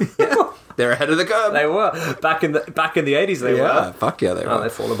 They're ahead of the curve. They were back in the 80s. They were. Fuck yeah, they were. They're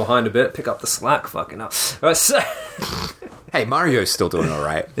falling behind a bit. Pick up the slack. Fucking up. Right, so hey, Mario's still doing all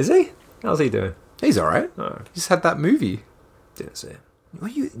right. Is he? How's he doing? He's all right. Oh. He just had that movie. Didn't see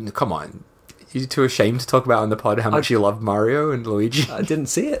it. Come on. You're too ashamed to talk about on the pod how much you love Mario and Luigi. I didn't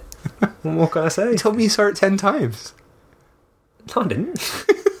see it. What can I say? You told me you saw it 10 times. No, I didn't.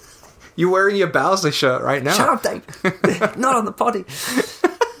 You're wearing your Bowser shirt right now. Shut up, Dave. Not on the potty.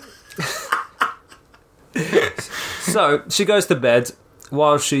 So she goes to bed.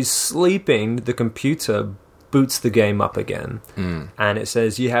 While she's sleeping, the computer boots the game up again, and it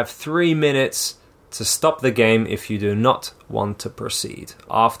says you have 3 minutes to stop the game if you do not want to proceed.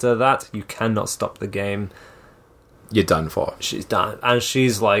 After that, you cannot stop the game. You're done for. She's done, and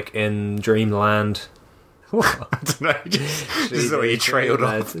she's like in dreamland. I don't know. She's the way you trailed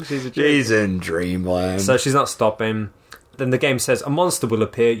off. She's in dreamland. So she's not stopping. Then the game says a monster will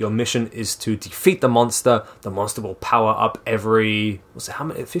appear. Your mission is to defeat the monster. The monster will power up every... What's it? How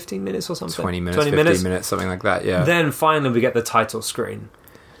many? 15 minutes or something? 20 minutes, 15 minutes, something like that, yeah. Then finally we get the title screen.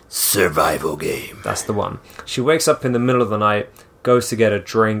 Survival game. That's the one. She wakes up in the middle of the night, goes to get a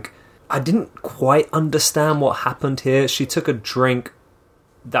drink. I didn't quite understand what happened here. She took a drink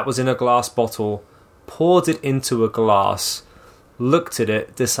that was in a glass bottle, poured it into a glass, looked at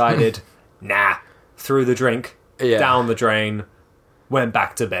it, decided, nah, threw the drink down the drain, went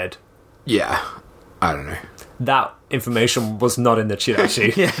back to bed. Yeah. I don't know. That information was not in the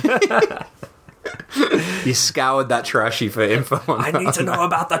chirashi. You scoured that trashy for info. I need to know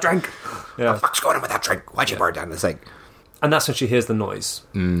about the drink. What the fuck's going on with that drink? Why'd you pour it down the sink? And that's when she hears the noise.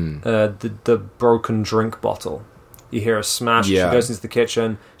 The broken drink bottle. You hear a smash. Yeah. She goes into the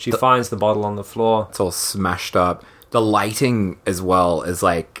kitchen. She finds the bottle on the floor. It's all smashed up. The lighting as well is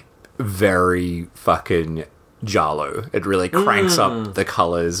like very fucking Giallo. It really cranks up the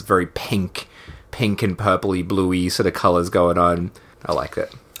colours. Very pink and purpley, bluey sort of colours going on. I like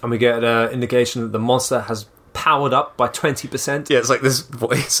it. And we get an indication that the monster has powered up by 20%. Yeah, it's like this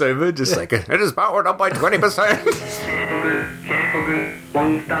voiceover, just like, it is powered up by 20%.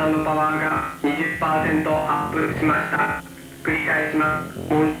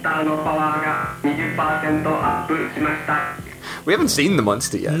 We haven't seen the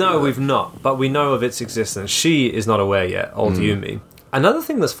monster yet. No, we've not, but we know of its existence. She is not aware yet, old Yumi. Another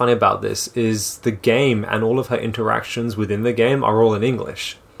thing that's funny about this is the game and all of her interactions within the game are all in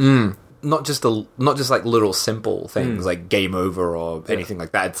English. Not just like little simple things like game over or anything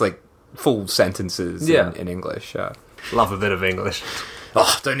like that. It's like full sentences in English. Love a bit of English.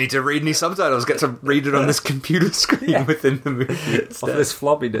 Oh, don't need to read any subtitles. Get to read it on this computer screen within the movie instead. Of this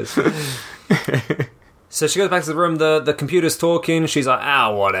floppy disk. So she goes back to the room, the computer's talking, she's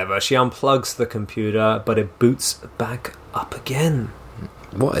like, whatever. She unplugs the computer, but it boots back up again.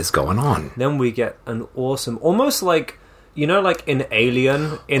 What is going on? Then we get an awesome, almost like, you know, like in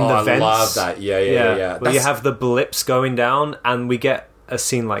Alien, in the vents. I love that. Yeah. Where you have the blips going down, and we get a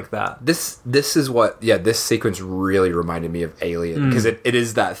scene like that. This is what, this sequence really reminded me of Alien, because it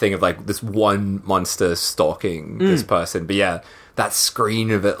is that thing of like this one monster stalking this person. But yeah, that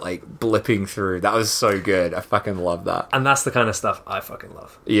screen of it like blipping through, that was so good. I fucking love that. And that's the kind of stuff I fucking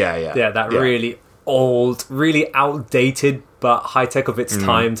love. Yeah, that really old, really outdated, but high-tech of its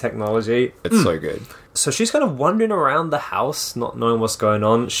time technology. It's so good. So she's kind of wandering around the house, not knowing what's going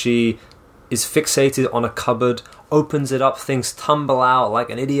on. She is fixated on a cupboard, opens it up, things tumble out like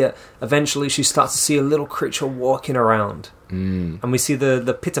an idiot. Eventually, she starts to see a little creature walking around. And we see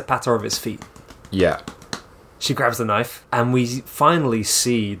the pitter-patter of its feet. Yeah. She grabs the knife, and we finally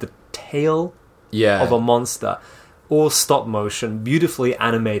see the tail Yeah. of a monster. All stop motion, beautifully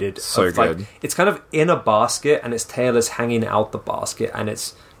animated. So of, like, good. it's kind of in a basket, and its tail is hanging out the basket, and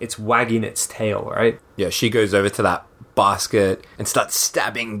it's wagging its tail, right? Yeah, she goes over to that basket and starts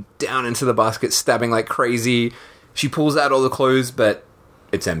stabbing down into the basket, stabbing like crazy. She pulls out all the clothes, but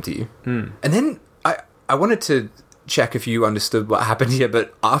it's empty. And then I wanted to check if you understood what happened here,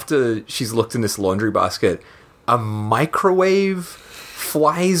 but after she's looked in this laundry basket, a microwave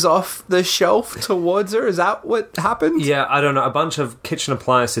flies off the shelf towards her. Is that what happened? Yeah, I don't know. A bunch of kitchen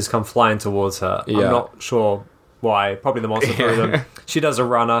appliances come flying towards her. Yeah. I'm not sure why. Probably the monster threw them. She does a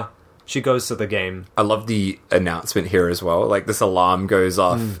runner. She goes to the game. I love the announcement here as well. Like, this alarm goes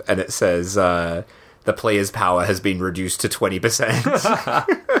off and it says, the player's power has been reduced to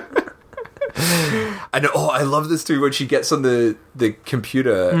 20%. And I love this too, when she gets on the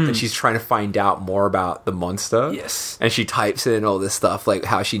computer and she's trying to find out more about the monster. Yes. And she types in all this stuff, like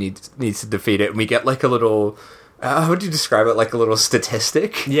how she needs to defeat it. And we get like a little... how would you describe it? Like a little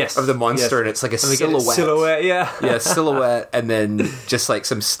statistic of the monster, and it's like a silhouette. Silhouette, yeah. Yeah, silhouette, and then just like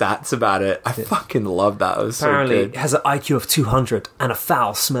some stats about it. I fucking love that. It was Apparently, so it good. has an IQ of 200 and a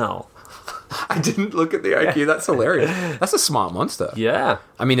foul smell. I didn't look at the IQ. That's hilarious. That's a smart monster. Yeah.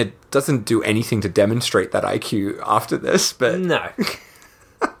 I mean, it doesn't do anything to demonstrate that IQ after this, but No.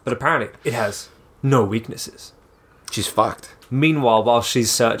 But apparently, it has no weaknesses. she's fucked. Meanwhile, while she's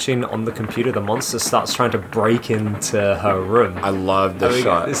searching on the computer, the monster starts trying to break into her room. I love the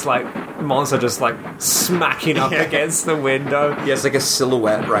shot. It's like monster just like smacking up against the window. Yeah, it's like a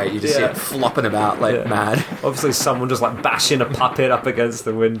silhouette, right? You just see it flopping about like mad. Obviously, someone just like bashing a puppet up against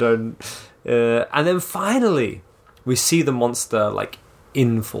the window. And then finally, we see the monster like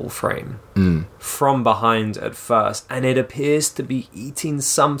in full frame from behind at first, and it appears to be eating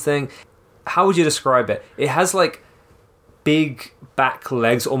something. How would you describe it? It has like big back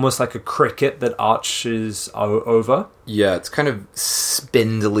legs, almost like a cricket that arches over. Yeah, it's kind of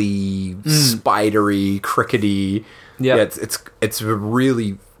spindly, spidery, crickety. Yeah, it's a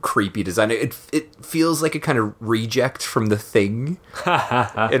really creepy design. It feels like a kind of reject from The Thing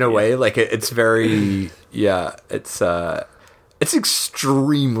in a way. Like it's very it's It's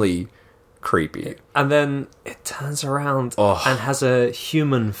extremely creepy. And then it turns around and has a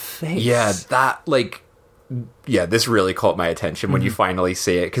human face. Yeah, that, like... Yeah, this really caught my attention when you finally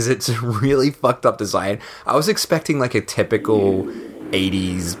see it, because it's a really fucked up design. I was expecting, like, a typical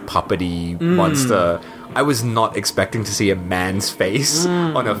 80s puppety monster. I was not expecting to see a man's face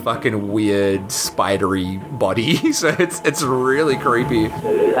on a fucking weird spidery body. So it's really creepy.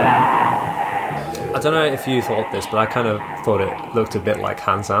 I don't know if you thought this, but I kind of thought it looked a bit like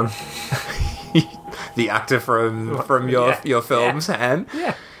Hansan. The actor from your films, Han.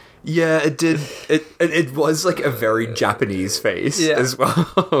 Yeah. Yeah, it did. It was like a very Japanese face as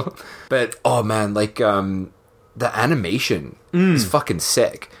well. But oh man, like the animation is fucking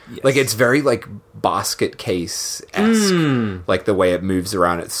sick. Yes. Like it's very like basket case-esque. Like the way it moves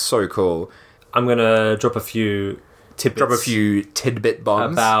around, it's so cool. I'm gonna drop a few tidbit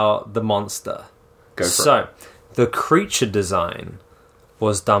bombs about the monster. Go for it. So, the creature design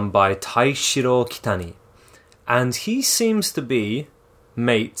was done by Taishiro Kitani, and he seems to be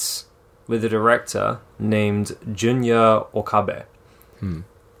mates with a director named Junya Okabe.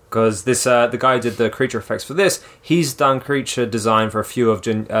 Because the guy who did the creature effects for this, he's done creature design for a few of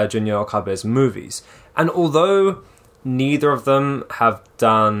Junya Okabe's movies. And although neither of them have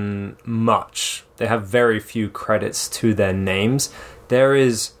done much, they have very few credits to their names, there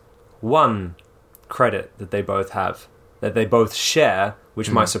is one credit that they both have, that they both share,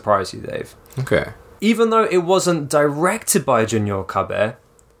 which might surprise you, Dave. Okay. Even though it wasn't directed by Junya Okabe,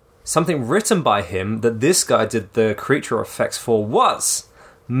 something written by him that this guy did the creature effects for was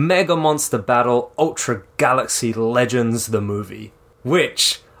Mega Monster Battle Ultra Galaxy Legends the movie,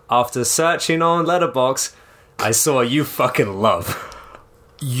 which, after searching on Letterboxd, I saw you fucking love.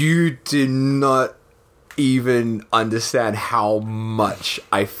 You do not even understand how much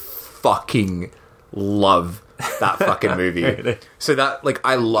I fucking love that fucking movie. Really? So that, like,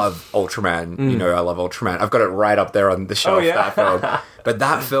 I love Ultraman. You know, I love Ultraman. I've got it right up there on the shelf, that film. But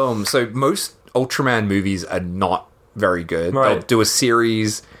that film, so most Ultraman movies are not very good. Right. They'll do a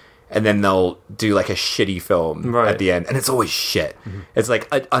series, and then they'll do, like, a shitty film at the end. And it's always shit. It's like,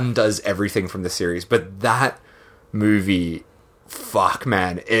 it undoes everything from the series. But that movie, fuck,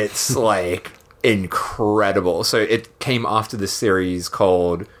 man, it's, like, incredible. So it came after the series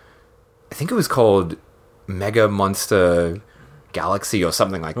called... I think it was called Mega Monster Galaxy or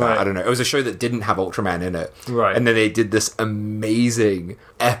something like that. Right. I don't know. It was a show that didn't have Ultraman in it. Right. And then they did this amazing,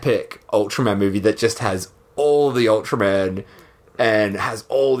 epic Ultraman movie that just has all the Ultraman and has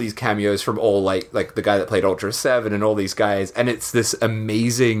all these cameos from all, like the guy that played Ultra 7 and all these guys. And it's this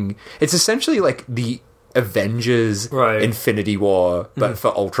amazing... It's essentially like the Avengers Infinity War, but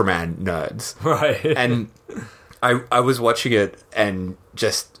for Ultraman nerds. Right. And I was watching it and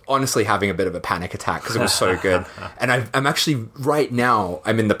just honestly having a bit of a panic attack because it was so good. And I'm actually, right now,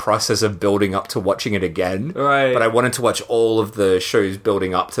 I'm in the process of building up to watching it again. Right. But I wanted to watch all of the shows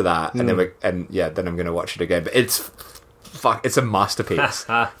building up to that. And then then I'm going to watch it again. But it's a masterpiece.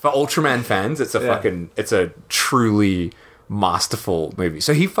 For Ultraman fans, it's it's a truly masterful movie.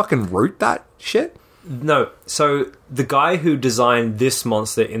 So he fucking wrote that shit? No, so the guy who designed this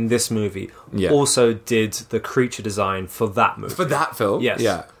monster in this movie also did the creature design for that movie. For that film? Yes.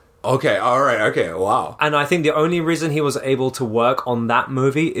 Yeah. Okay, alright, okay, wow. And I think the only reason he was able to work on that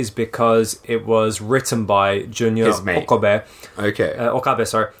movie is because it was written by Junya Okabe. Okay. Okabe,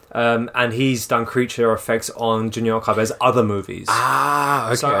 sorry. And he's done creature effects on Junya Okabe's other movies. Ah,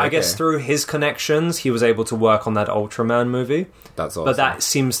 okay. So I guess through his connections, he was able to work on that Ultraman movie. That's awesome. But that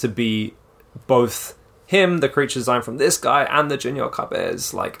seems to be both him, the creature design from this guy, and the Junya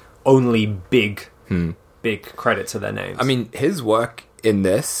Okabe's, like, only big credit to their names. I mean, his work in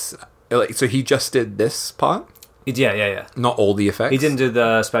this, like, so he just did this part? Yeah. Not all the effects? He didn't do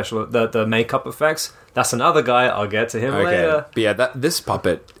the special, the makeup effects. That's another guy. I'll get to him later. But yeah, this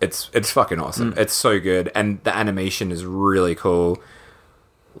puppet, it's fucking awesome. It's so good, and the animation is really cool.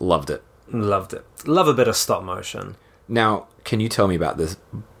 Loved it. Loved it. Love a bit of stop motion. Now, can you tell me about this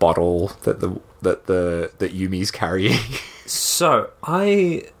bottle that Yumi's carrying? So,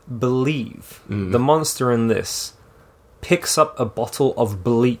 I believe the monster in this picks up a bottle of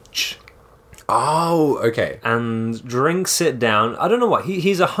bleach. Oh, okay. And drinks it down. I don't know what.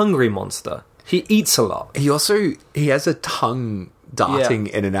 He's a hungry monster. He eats a lot. He has a tongue darting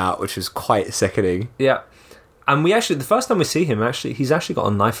in and out, which is quite sickening. Yeah. And we actually, the first time we see him, he's actually got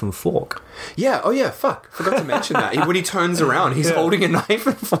a knife and fork. Yeah, oh yeah, fuck. Forgot to mention that. When he turns around, he's holding a knife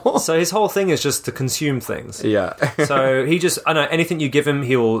and fork. So his whole thing is just to consume things. Yeah. So he just, I don't know, anything you give him,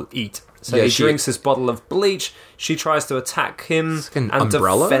 he will eat. So he drinks this bottle of bleach. She tries to attack him and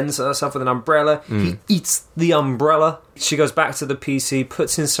umbrella? defends herself with an umbrella. He eats the umbrella. She goes back to the PC,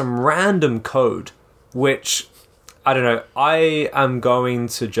 puts in some random code, which, I don't know, I am going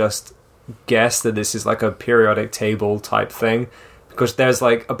to just guess that this is like a periodic table type thing, because there's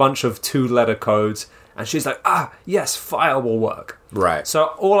like a bunch of 2-letter codes, and she's like, yes, fire will work. Right. So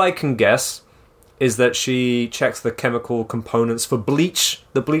all I can guess is that she checks the chemical components for bleach,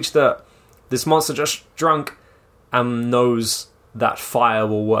 the bleach that this monster just drunk, and knows that fire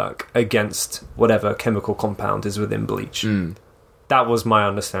will work against whatever chemical compound is within bleach. That was my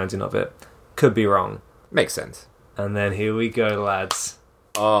understanding of it. Could be wrong. Makes sense. And then here we go, lads.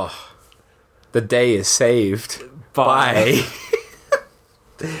 Oh, the day is saved. Bye.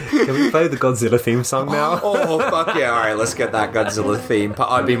 Can we play the Godzilla theme song now? Oh, fuck yeah. Alright, let's get that Godzilla theme.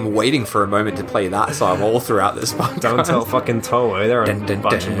 I've been waiting for a moment to play that song all throughout this podcast. Don't tell fucking Toho. They're a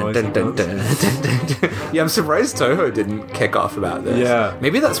bunch of noisy. Yeah, I'm surprised Toho didn't kick off about this. Yeah.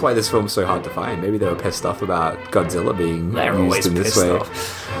 Maybe that's why this film's so hard to find. Maybe they were pissed off about Godzilla being used in this way.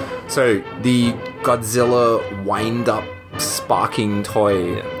 So, the Godzilla wind-up sparking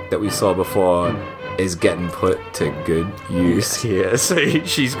toy that we saw before is getting put to good use here. So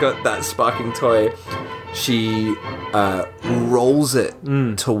she's got that sparking toy. She rolls it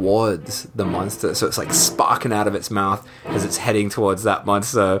towards the monster. So it's like sparking out of its mouth as it's heading towards that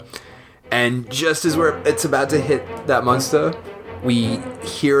monster. And just as it's about to hit that monster, we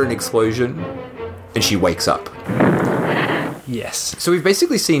hear an explosion and she wakes up. Yes. So we've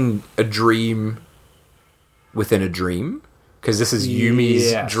basically seen a dream within a dream, because this is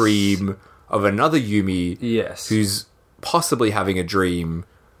Yumi's dream of another Yumi, who's possibly having a dream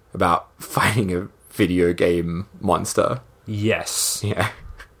about fighting a video game monster. Yes. Yeah.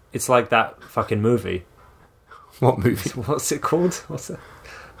 It's like that fucking movie. What movie? What's it called? What's it?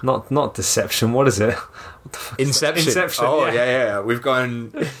 Not Deception. What is it? What the fuck Inception. Inception. Oh, yeah. We've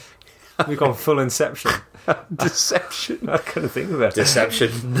gone full Inception. Deception. I couldn't think of it.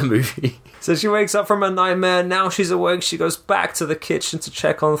 Deception, the movie. So she wakes up from her nightmare. Now she's awake. She goes back to the kitchen to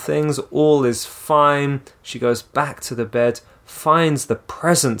check on things. All is fine. She goes back to the bed, finds the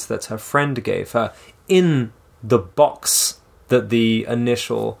present that her friend gave her in the box that the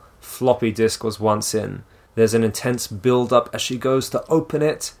initial floppy disk was once in. There's an intense build-up as she goes to open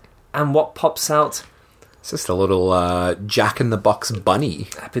it. And what pops out? It's just a little Jack-in-the-Box bunny.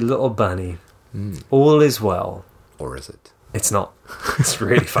 Happy little bunny. All is well. Or is it? It's not. It's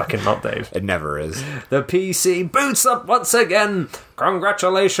really fucking not, Dave. It never is. The PC boots up once again.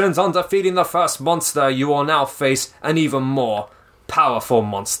 Congratulations on defeating the first monster. You will now face an even more powerful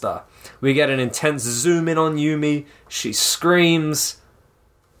monster. We get an intense zoom in on Yumi. She screams.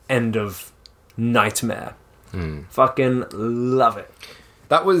 End of nightmare. Fucking love it.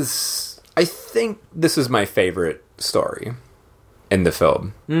 That was... I think this is my favorite story in the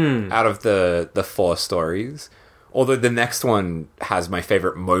film. Out of the 4 stories. Although the next one has my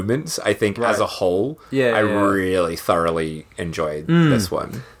favorite moments, I think as a whole, I really thoroughly enjoyed this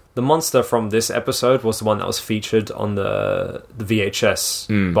one. The monster from this episode was the one that was featured on the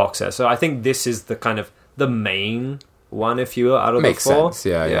VHS box set. So I think this is the kind of the main one, if you will, out of Makes the 4. sense,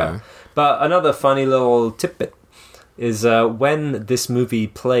 yeah. But another funny little tidbit is when this movie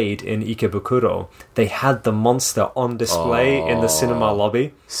played in Ikebukuro, they had the monster on display in the cinema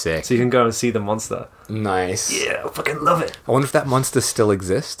lobby. Sick. So you can go and see the monster. Nice. Yeah, I fucking love it. I wonder if that monster still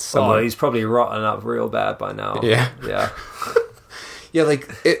exists somewhere. Oh, he's probably rotten up real bad by now. Yeah. Yeah. Yeah,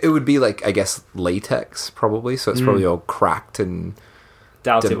 like, it would be like, I guess, latex, probably, so it's probably all cracked and...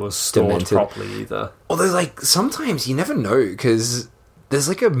 Doubt it was stored demented. properly either. Although, like, sometimes you never know, because there's,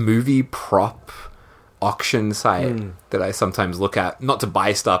 like, a movie prop auction site that I sometimes look at, not to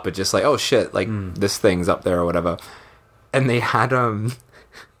buy stuff, but just like, oh shit, like, this thing's up there or whatever. And they had, do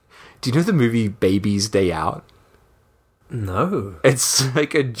you know the movie Baby's Day Out? No. It's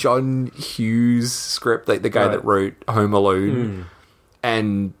like a John Hughes script, like the guy that wrote Home Alone.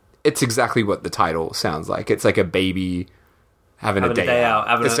 And it's exactly what the title sounds like. It's like a baby having a day out.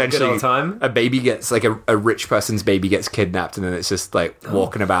 Having essentially, a good old time. A baby gets, like a rich person's baby gets kidnapped, and then it's just like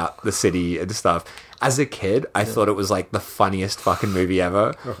walking about the city and stuff. As a kid, I thought it was like the funniest fucking movie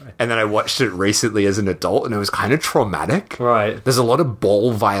ever. Right. And then I watched it recently as an adult, and it was kind of traumatic. Right. There's a lot of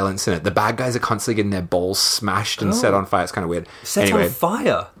ball violence in it. The bad guys are constantly getting their balls smashed and set on fire. It's kind of weird. Set on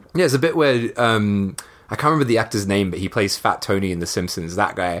fire? Yeah, it's a bit where... I can't remember the actor's name, but he plays Fat Tony in The Simpsons.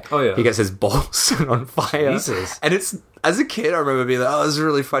 That guy. Oh, yeah. He gets his balls set on fire. Jesus. And it's, as a kid, I remember being like, oh, this is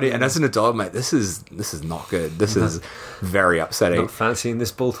really funny. And as an adult, I'm like, this is not good. This is very upsetting. Not fancying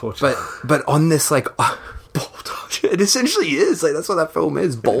this bull torture. But on this, like, ball torture, it essentially is. Like, that's what that film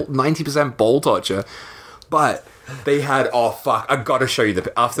is. 90% ball torture. But they had, oh, fuck, I gotta show you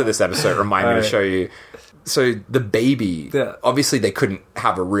after this episode, remind me to show you. So the baby, obviously they couldn't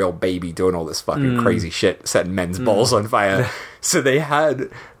have a real baby doing all this fucking crazy shit, setting men's balls on fire. So they had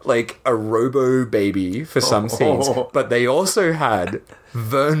like a robo baby for some scenes, but they also had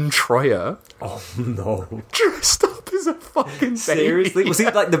Vern Troyer. Oh no! Dressed up as a fucking baby. Seriously? Was he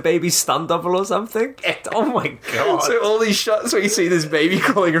like the baby's stunt double or something? Oh my god! So all these shots where you see this baby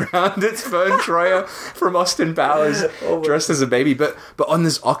crawling around, it's Vern Troyer from Austin Powers dressed as a baby. But on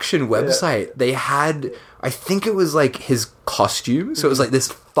this auction website, they had, I think it was like his costume. So it was like this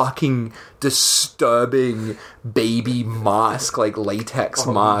fucking disturbing baby mask, like latex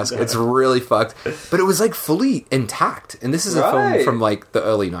mask. It's really fucked. But it was like fully intact. And this is a film from like the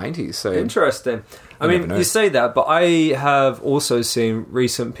early 90s. So interesting. I mean, you say that, but I have also seen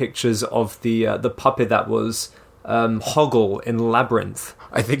recent pictures of the puppet that was Hoggle in Labyrinth.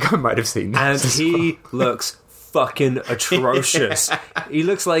 I think I might have seen that. And he looks fucking atrocious. He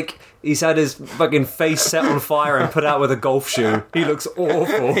looks like he's had his fucking face set on fire and put out with a golf shoe. He looks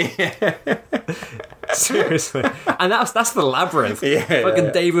awful. Seriously. And that's the Labyrinth.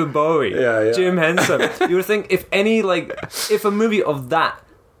 Fucking David Bowie. Jim Henson. You would think if a movie of that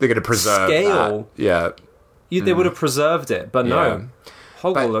they're going to preserve scale, that. they would have preserved it, but no.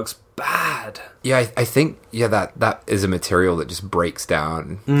 Hoggle looks bad. Yeah, I think that is a material that just breaks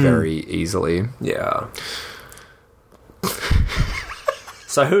down very easily. Yeah.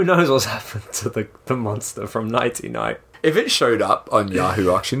 So who knows what's happened to the monster from Nighty Night? If it showed up on Yahoo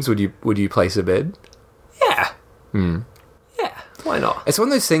auctions, would you place a bid? Yeah. Yeah, why not? It's one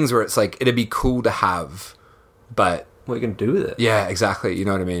of those things where it's like, it'd be cool to have, but what are you going to do with it? Yeah, exactly. You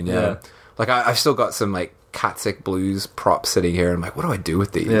know what I mean? Yeah. Like, I've still got some, like, Catsick Blues props sitting here. I'm like, what do I do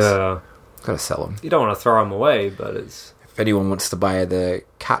with these? Yeah. Gotta sell them. You don't want to throw them away, but it's... If anyone wants to buy the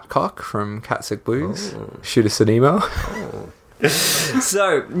cat cock from Catsick Blues, shoot us an email.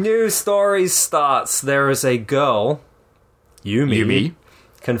 So, news stories starts. There is a girl, Yumi,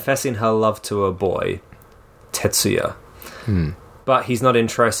 confessing her love to a boy, Tetsuya. But he's not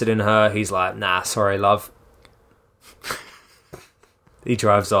interested in her. He's like, nah, sorry, love. He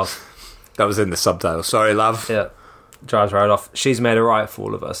drives off. That was in the subtitle. Sorry, love. Yeah. Drives right off. She's made a right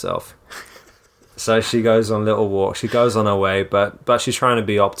fool of herself. So she goes on a little walk. She goes on her way, but she's trying to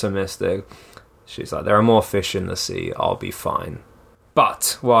be optimistic. She's like, there are more fish in the sea. I'll be fine.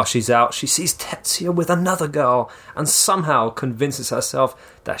 But while she's out, she sees Tetsuya with another girl and somehow convinces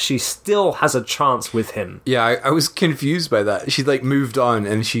herself that she still has a chance with him. Yeah, I was confused by that. She like moved on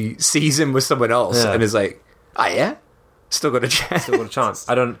and she sees him with someone else and is like, oh yeah? Still got a chance. Still got a chance.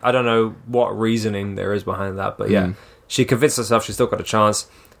 I don't know what reasoning there is behind that, but yeah. She convinced herself she's still got a chance,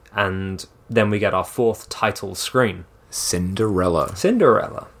 and then we get our fourth title screen. Cinderella.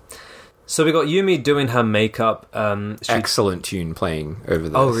 So we got Yumi doing her makeup. Excellent tune playing over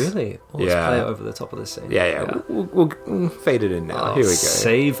this. Oh, really? Let's play it over the top of the scene. Yeah. We'll fade it in now. Here we go.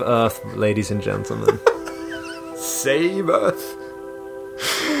 Save Earth, ladies and gentlemen. Save Earth.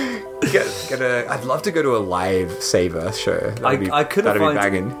 I'd love to go to a live Save Earth show. I couldn't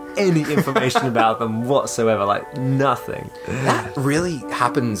find any information about them whatsoever. Like, nothing. That really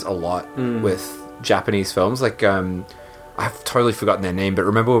happens a lot with Japanese films. Like, I've totally forgotten their name, but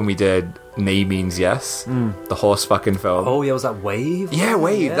remember when we did Nay Means Yes? The horse fucking film. Oh, yeah, was that Wave? Yeah,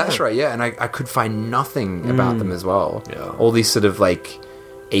 Wave, that's right, yeah. And I could find nothing about them as well. Yeah. All these sort of, like,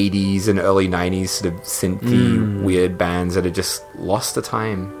 80s and early 90s sort of synthy, weird bands that had just lost the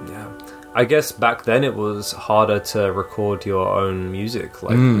time. Yeah. I guess back then it was harder to record your own music,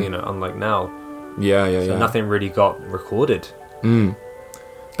 like, unlike now. Yeah. So nothing really got recorded.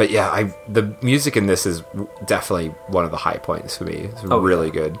 But yeah, the music in this is definitely one of the high points for me. It's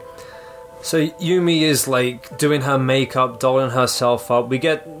really good. So Yumi is like doing her makeup, dolling herself up. We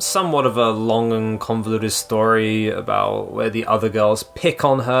get somewhat of a long and convoluted story about where the other girls pick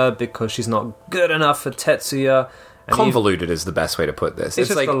on her because she's not good enough for Tetsuya. And convoluted is the best way to put this. It's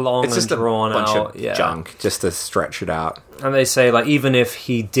just like a long it's just and drawn a bunch out of junk just to stretch it out. And they say, like, even if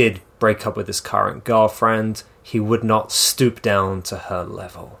he did break up with his current girlfriend, he would not stoop down to her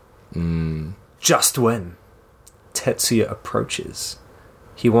level. Just when Tetsuya approaches,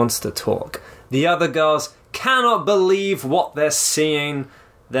 he wants to talk. The other girls cannot believe what they're seeing.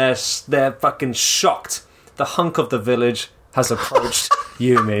 They're fucking shocked. The hunk of the village has approached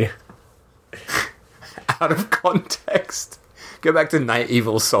Yumi. out of context. Go back to Night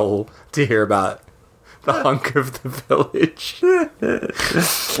Evil Soul to hear about the hunk of the village.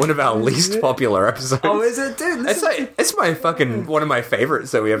 One of our least popular episodes. Oh, is it, dude? It's my fucking one of my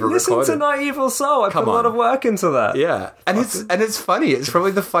favorites that we ever Listen recorded. to Night Evil Soul. I put a lot of work into that. Yeah, and it's funny. It's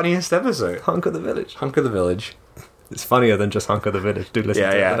probably the funniest episode. Hunk of the village. Hunk of the village. It's funnier than just Hunk of the village. Do listen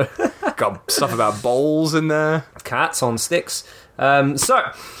to it. Got stuff about bowls in there. Cats on sticks.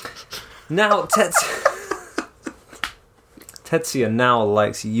 So now Tetsuya now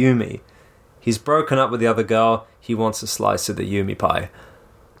likes Yumi. He's broken up with the other girl. He wants a slice of the Yumi pie.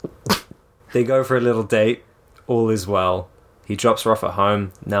 They go for a little date. All is well. He drops her off at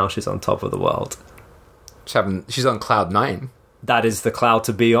home. Now she's on top of the world. She's on cloud 9. That is the cloud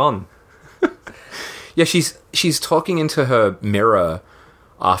to be on. Yeah, she's talking into her mirror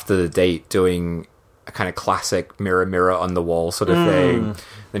after the date, doing a kind of classic mirror on the wall sort of thing.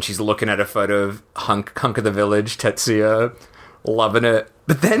 Then she's looking at a photo of hunk of the village, Tetsuya, loving it.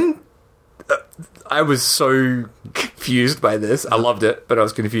 But then I was so confused by this. I loved it, but I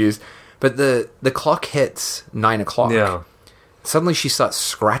was confused. But the clock hits 9 o'clock. Yeah. Suddenly she starts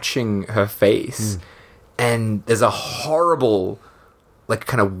scratching her face, and there's a horrible, like,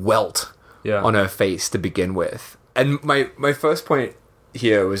 kind of welt on her face to begin with. And my first point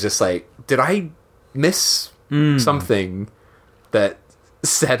here was just like, did I miss something that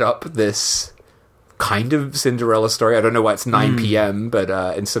set up this kind of Cinderella story? I don't know why it's 9 p.m. but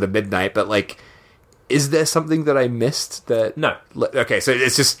instead of midnight, but like, is there something that I missed that... No. Okay, so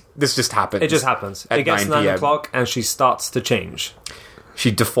this just happens. It just happens. It gets 9 o'clock and she starts to change.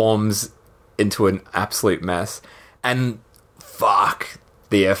 She deforms into an absolute mess. And fuck,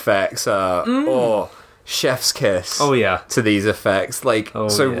 the effects are... chef's kiss. Oh, yeah. To these effects. Like,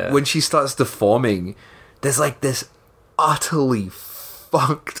 when she starts deforming, there's like this utterly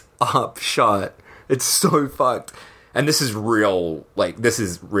fucked up shot. It's so fucked. And this is real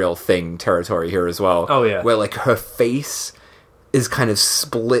thing territory here as well. Oh, yeah. Where, like, her face is kind of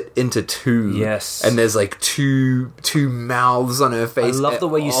split into two. Yes. And there's, like, two mouths on her face. I love the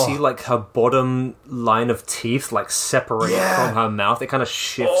way you see, like, her bottom line of teeth, like, separate from her mouth. It kind of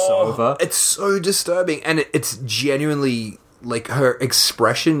shifts over. It's so disturbing. And it's genuinely, like, her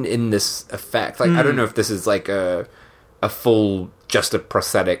expression in this effect. Like, I don't know if this is, like, a full... just a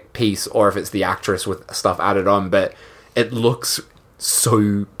prosthetic piece, or if it's the actress with stuff added on, but it looks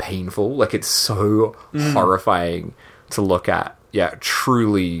so painful. Like, it's so horrifying to look at. Yeah,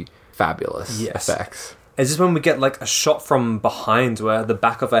 truly fabulous effects. Is this when we get, like, a shot from behind where the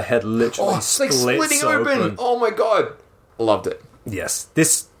back of her head literally splits like splitting open? Oh my god. Loved it. Yes.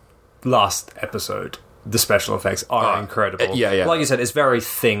 This last episode, the special effects are incredible. Yeah. Like you said, it's very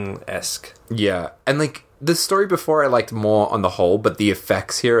Thing-esque. Yeah. And, like, the story before I liked more on the whole, but the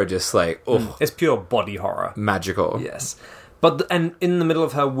effects here are just like, it's pure body horror. Magical. Yes. But, and in the middle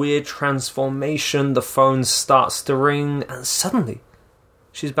of her weird transformation, the phone starts to ring, and suddenly,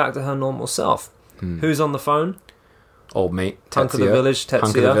 she's back to her normal self. Who's on the phone? Old mate, Tetsuya. Hunk of the village, Tetsuya.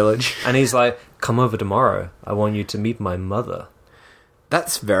 Hunk of the village. And he's like, come over tomorrow. I want you to meet my mother.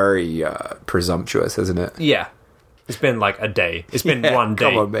 That's very presumptuous, isn't it? Yeah. It's been like a day. It's been one day.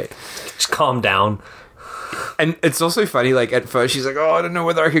 Come on, mate. Just calm down. And it's also funny, like, at first she's like, oh, I don't know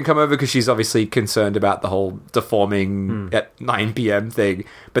whether I can come over, because she's obviously concerned about the whole deforming at 9 p.m. thing.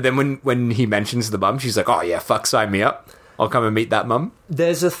 But then when he mentions the mum, she's like, oh, yeah, fuck, sign me up. I'll come and meet that mum.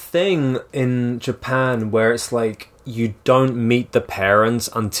 There's a thing in Japan where it's like, you don't meet the parents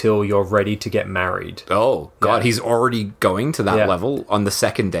until you're ready to get married. Oh, God, he's already going to that level on the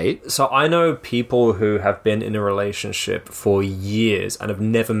second date? So I know people who have been in a relationship for years and have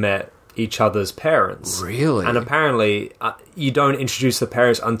never met each other's parents. Really? And apparently, you don't introduce the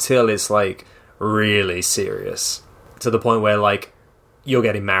parents until it's, like, really serious. To the point where, like, you're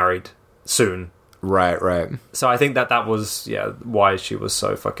getting married soon. Right. So I think that was, why she was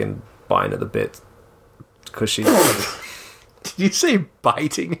so fucking biting at the bit. Because she... Did you say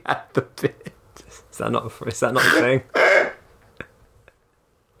biting at the bit? Is that not a thing?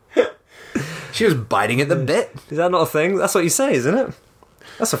 She was biting at the bit. Is that not a thing? That's what you say, isn't it?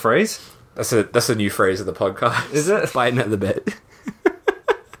 That's a phrase. That's a new phrase of the podcast. Is it? Biting at the bit.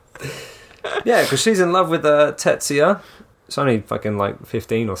 Yeah, because she's in love with Tetsuya. It's only fucking like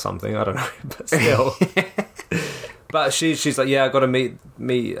 15 or something. I don't know, but still. But she's like, yeah, I got to meet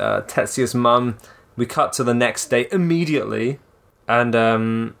Tetsuya's mum. We cut to the next day immediately, and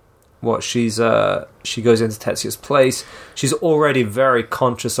she goes into Tetsuya's place. She's already very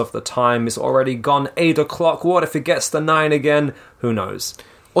conscious of the time. It's already gone 8 o'clock. What if it gets to 9 again? Who knows?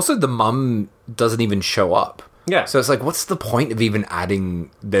 Also, the mum doesn't even show up. Yeah. So it's like, what's the point of even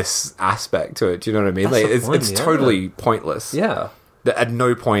adding this aspect to it? Do you know what I mean? That's Like, the point, it's yeah. totally pointless. Yeah. At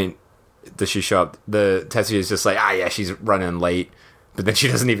no point does she show up. The Tetsuya is just like, yeah, she's running late, but then she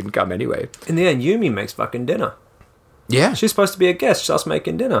doesn't even come anyway. In the end, Yumi makes fucking dinner. Yeah. She's supposed to be a guest, just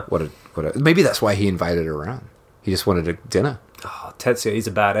making dinner. Maybe that's why he invited her around. He just wanted a dinner. Oh, Tetsuya, he's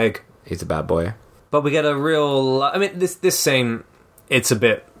a bad egg. He's a bad boy. But we get a real... I mean, this scene, it's a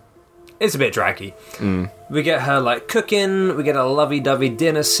bit draggy. We get her, like, cooking, we get a lovey-dovey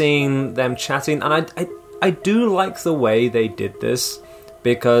dinner scene, them chatting, and I do like the way they did this,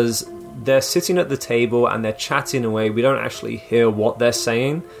 because they're sitting at the table and they're chatting away. We don't actually hear what they're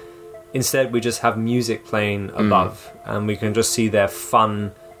saying. Instead, we just have music playing above, and we can just see their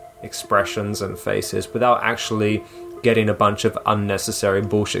fun expressions and faces without actually getting a bunch of unnecessary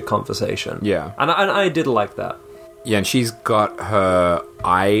bullshit conversation. Yeah. And I did like that. Yeah, and she's got her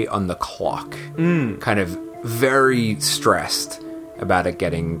eye on the clock, kind of very stressed about it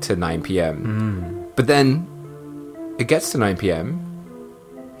getting to 9 p.m. But then it gets to 9 p.m.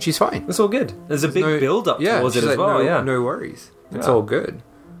 She's fine. It's all good. There's a big build-up towards it as well. No worries. It's all good.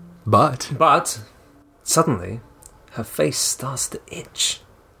 But suddenly, her face starts to itch.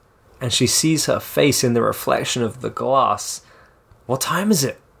 And she sees her face in the reflection of the glass. What time is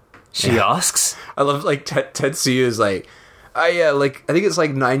it? She asks. I love, like, Tetsuya is like, oh yeah, like, I think it's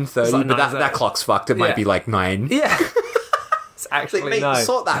like 9:30, like but that clock's fucked. It might be like 9. Yeah. It's actually Like, 9.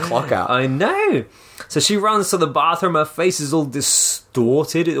 sort that clock out. I know. So she runs to the bathroom. Her face is all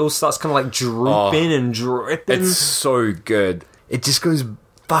distorted. It all starts kind of like drooping and dripping. It's so good. It just goes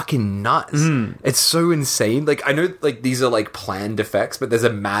fucking nuts. It's so insane. Like, I know, like, these are like planned effects, but there's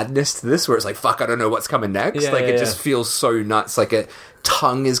a madness to this where it's like, fuck, I don't know what's coming next. It just feels so nuts. Like, a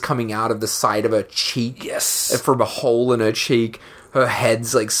tongue is coming out of the side of her cheek. Yes. And from a hole in her cheek. Her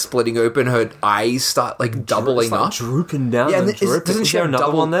head's like splitting open. Her eyes start like doubling it's like up, drooping down. Yeah, and doesn't she have another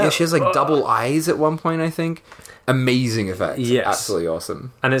double? one there? Yeah, she has like double eyes at one point. I think. Amazing effect. Yes, absolutely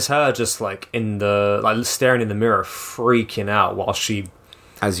awesome. And it's her just like staring in the mirror, freaking out while she,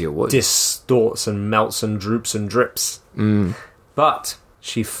 as you would, distorts and melts and droops and drips. But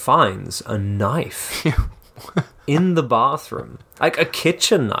she finds a knife in the bathroom, like a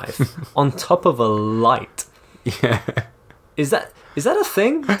kitchen knife, on top of a light. Yeah. Is that a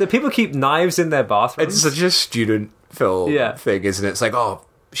thing? Do people keep knives in their bathrooms? It's such a student film thing, isn't it? It's like, oh,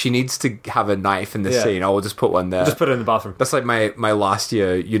 she needs to have a knife in this scene. Oh, we'll just put one there. Just put it in the bathroom. That's like my last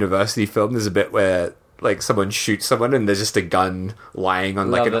year university film. There's a bit where like someone shoots someone and there's just a gun lying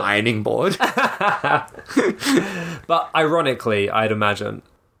on like an ironing board. But ironically, I'd imagine.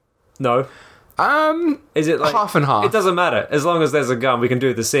 No. Is it like half and half? It doesn't matter. As long as there's a gun, we can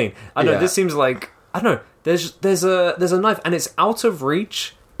do the scene. I know this seems like, I don't know. There's a knife and it's out of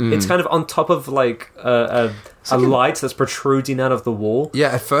reach. It's kind of on top of like a light that's protruding out of the wall. Yeah,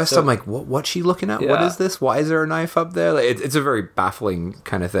 at first I'm like, what's she looking at? What is this? Why is there a knife up there? Like, it's a very baffling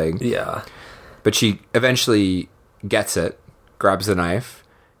kind of thing. Yeah. But she eventually gets it, grabs the knife,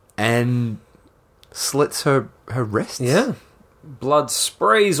 and slits her wrists. Yeah. Blood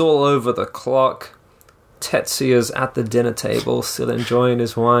sprays all over the clock. Tetsuya's at the dinner table, still enjoying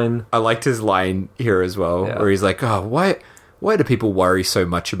his wine. I liked his line here as well, where he's like, oh, why do people worry so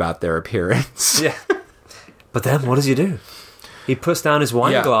much about their appearance? Yeah. But then, what does he do? He puts down his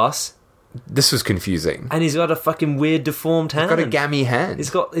wine glass. This was confusing. And he's got a fucking weird deformed hand. He's got a gammy hand.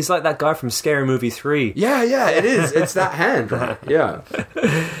 He's like that guy from Scary Movie 3. Yeah, it is. It's that hand, right? Yeah.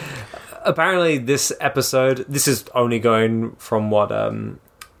 Apparently, this episode, this is only going from what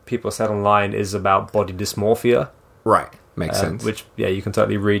people said online, is about body dysmorphia. Right. Makes sense. Which, you can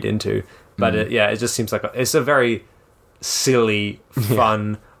totally read into. But, it just seems like it's a very silly,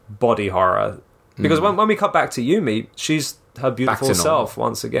 fun body horror. Because when we cut back to Yumi, she's her beautiful self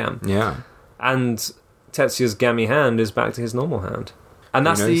once again. Yeah. And Tetsuya's gammy hand is back to his normal hand. And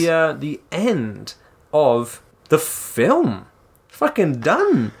that's the end of the film. Fucking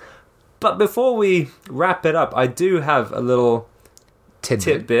done. But before we wrap it up, I do have a little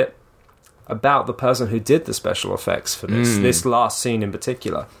tidbit about the person who did the special effects for this last scene in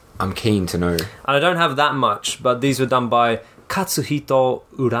particular. I'm keen to know. And I don't have that much, but these were done by Katsuhito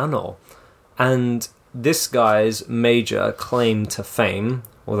Urano. And this guy's major claim to fame,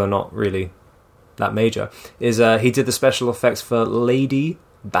 although not really that major, is he did the special effects for Lady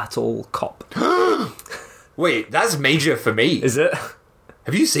Battle Cop. Wait, that's major for me. Is it?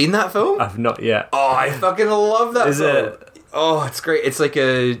 Have you seen that film? I've not yet. Oh, I fucking love that film. Is it? Oh, it's great. It's like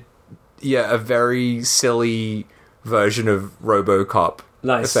a very silly version of RoboCop.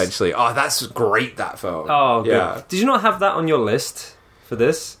 Nice. Essentially. Oh, that's great, that film. Oh, yeah. good. Did you not have that on your list for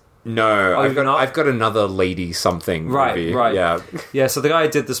this? No, Oh, I've got another lady something movie. Right. Yeah. Yeah, so the guy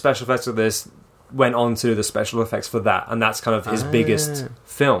who did the special effects of this went on to do the special effects for that, and that's kind of his biggest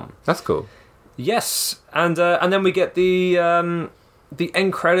film. That's cool. Yes, and then we get the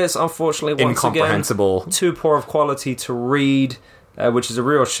end credits. Unfortunately, once Incomprehensible. again, too poor of quality to read, which is a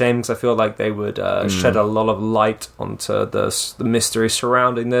real shame because I feel like they would shed a lot of light onto the mystery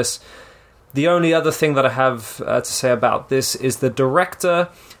surrounding this. The only other thing that I have to say about this is the director.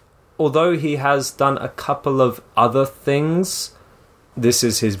 Although he has done a couple of other things, this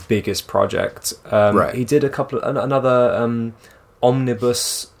is his biggest project. Right. He did another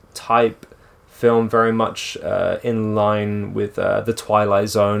omnibus type film, very much in line with the Twilight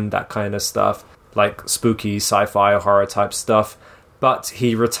Zone, that kind of stuff, like spooky sci-fi horror type stuff. But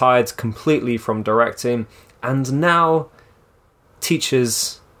he retired completely from directing and now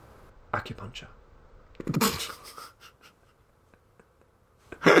teaches acupuncture.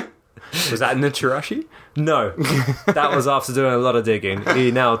 Was that in the Chirashi? No, that was after doing a lot of digging. He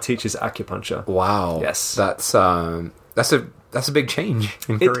now teaches acupuncture. Wow. Yes. That's a big change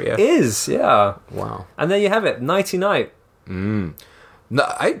in Korea. It is, yeah. Wow. And there you have it, Nighty Night. No,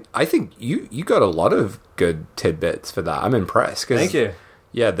 I think you got a lot of good tidbits for that. I'm impressed. Thank you.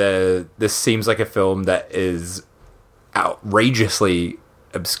 Yeah, this seems like a film that is outrageously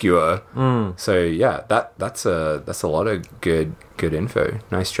obscure. So yeah, that's a lot of good info.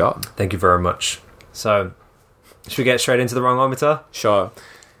 Nice job. Thank you very much. So, should we get straight into the wrongometer? Sure.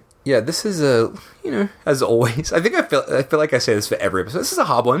 Yeah, this is as always. I think I feel like I say this for every episode. This is a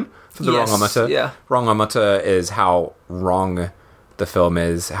hard one for the wrongometer. Yeah. Wrongometer is how wrong the film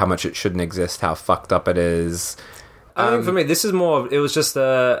is, how much it shouldn't exist, how fucked up it is. I think for me, this is more. It was just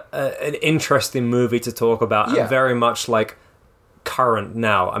an interesting movie to talk about, and very much like current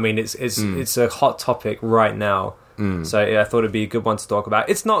now. I mean, it's a hot topic right now. So yeah, I thought it'd be a good one to talk about.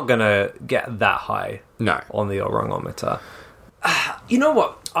 It's not gonna get that high, on the wrongometer. You know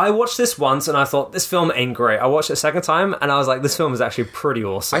what? I watched this once and I thought this film ain't great. I watched it a second time and I was like, this film is actually pretty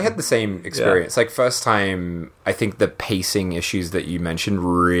awesome. I had the same experience. Like first time, I think the pacing issues that you mentioned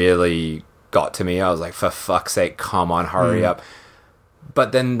really got to me. I was like, for fuck's sake, come on, hurry up.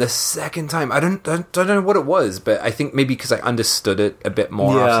 But then the second time, I don't know what it was, but I think maybe because I understood it a bit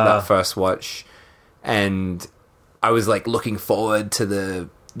more after that first watch, and I was like looking forward to the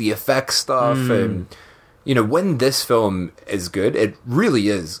effects stuff, and when this film is good, it really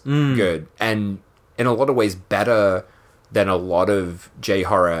is good, and in a lot of ways better than a lot of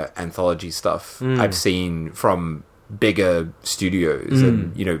J-horror anthology stuff I've seen from bigger studios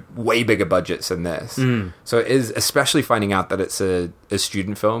and way bigger budgets than this. So it is, especially finding out that it's a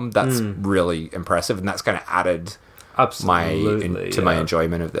student film, that's really impressive, and that's kind of added my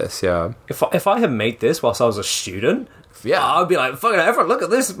enjoyment of this. If I had made this whilst I was a student, I'd be like, fucking everyone, look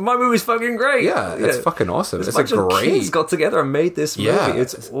at this, my movie's fucking great. It's fucking awesome. It's a great kids got together and made this movie.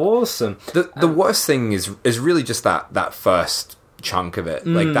 It's awesome. The worst thing is really just that first chunk of it,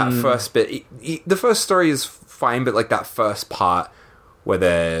 like that first bit. The first story is fine, but like that first part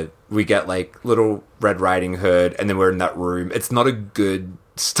where we get like little Red Riding Hood and then we're in that room, it's not a good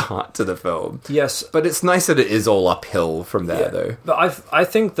start to the film. Yes, but it's nice that it is all uphill from there though. But I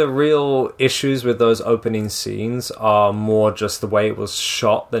think the real issues with those opening scenes are more just the way it was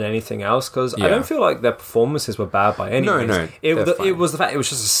shot than anything else, because I don't feel like their performances were bad by any means. No, it was the fact it was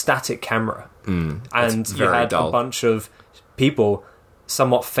just a static camera, and you had a bunch of people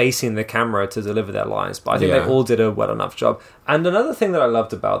somewhat facing the camera to deliver their lines, but I think they all did a well enough job. And another thing that I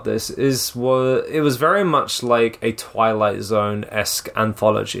loved about this it was very much like a Twilight Zone-esque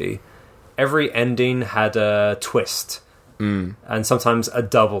anthology. Every ending had a twist, and sometimes a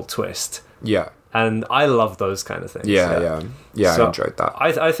double twist. And I love those kind of things. So I enjoyed that.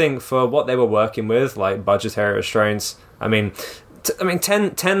 I think for what they were working with, like budgetary restraints, I mean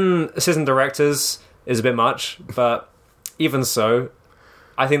 10 assistant directors is a bit much, but even so,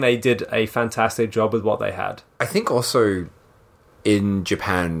 I think they did a fantastic job with what they had. I think also in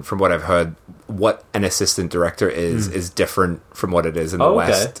Japan, from what I've heard, what an assistant director is different from what it is in the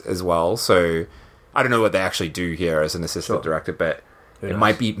West as well. So I don't know what they actually do here as an assistant director, but it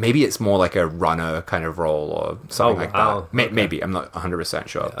might be, maybe it's more like a runner kind of role or something like that. Maybe, I'm not 100%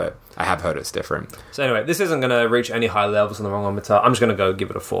 sure, but I have heard it's different. So anyway, this isn't going to reach any high levels on the wrongometer. I'm just going to go give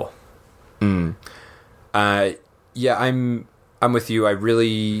it a 4. I'm with you. I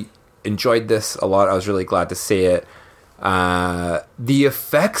really enjoyed this a lot. I was really glad to see it. The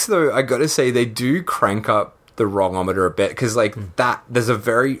effects, though, I gotta say, they do crank up the wrongometer a bit, because that there's a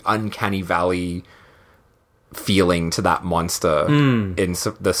very uncanny valley feeling to that monster in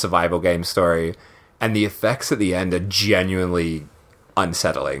the survival game story, and the effects at the end are genuinely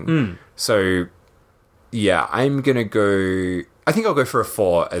unsettling. So, yeah, I'm going to go... I think I'll go for a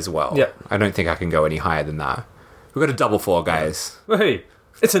 4 as well. Yep. I don't think I can go any higher than that. We've got a double 4, guys. Hey,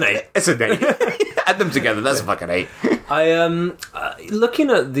 it's an 8. It's an 8. Add them together, that's a fucking 8. I looking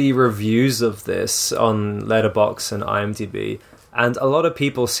at the reviews of this on Letterboxd and IMDb, and a lot of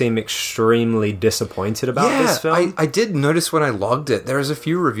people seem extremely disappointed about this film. I did notice when I logged it, there was a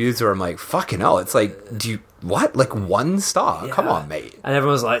few reviews where I'm like, fucking hell, it's like, what? Like 1 star? Yeah. Come on, mate. And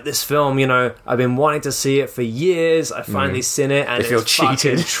everyone's like, this film, you know, I've been wanting to see it for years. I finally seen it, and They feel it's fucking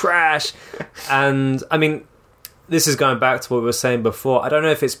cheated. trash. And I mean, this is going back to what we were saying before. I don't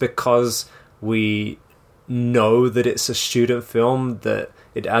know if it's because we know that it's a student film that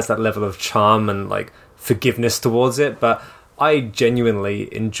it has that level of charm and like forgiveness towards it, but I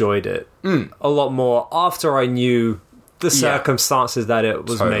genuinely enjoyed it a lot more after I knew the circumstances that it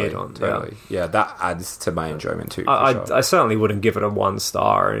was made on. Totally. Yeah, that adds to my enjoyment too. I certainly wouldn't give it a 1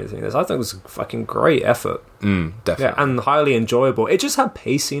 star or anything. I think it was a fucking great effort. Definitely. Yeah, and highly enjoyable. It just had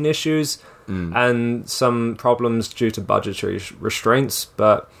pacing issues and some problems due to budgetary restraints,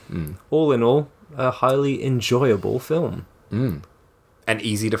 but all in all, a highly enjoyable film. And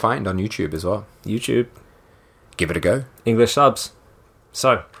easy to find on YouTube as well. YouTube. Give it a go. English subs.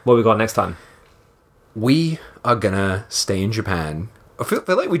 So, what we got next time? We are gonna stay in Japan. I feel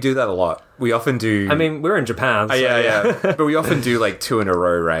like we do that a lot. We often do... I mean, we're in Japan. So yeah. But we often do like 2 in a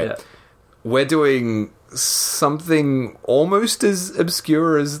row, right? Yeah. We're doing something almost as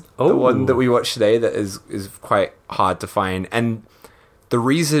obscure as the one that we watched today that is quite hard to find. And the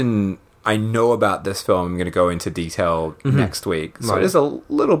reason I know about this film, I'm going to go into detail next week. So it is a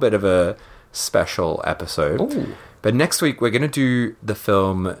little bit of a special episode. Ooh. But next week, we're going to do the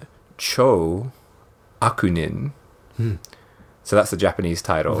film Cho Akunin. So that's the Japanese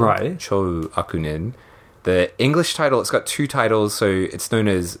title. Right. Cho Akunin. The English title, it's got 2 titles, so it's known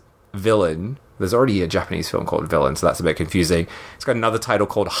as Villain. There's already a Japanese film called Villain, so that's a bit confusing. It's got another title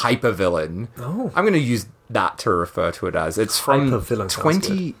called Hypervillain. Oh. I'm going to use that to refer to it as. It's from Hypervillain sounds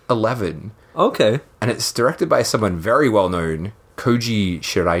 2011. Okay. And it's directed by someone very well known, Koji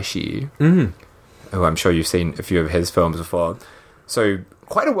Shiraishi, who I'm sure you've seen a few of his films before. So,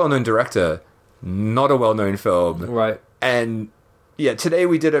 quite a well-known director, not a well-known film. Right. And, yeah, today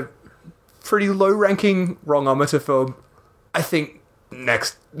we did a pretty low-ranking wrongometer film. I think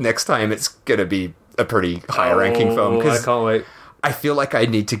next time it's going to be a pretty high-ranking film. I can't wait. I feel like I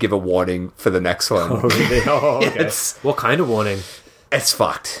need to give a warning for the next one. Oh, really? Oh, okay. What kind of warning? It's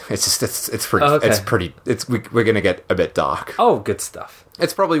fucked. It's just it's pretty. Oh, okay. It's pretty. We're gonna get a bit dark. Oh, good stuff.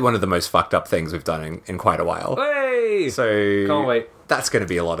 It's probably one of the most fucked up things we've done in quite a while. Hey! So Can't wait. That's gonna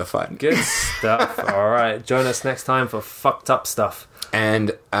be a lot of fun. Good stuff. All right. Join us next time for fucked up stuff.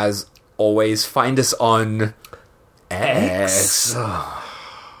 And as always, find us on X.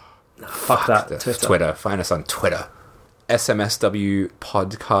 Fuck that. Twitter. Find us on Twitter. SMSW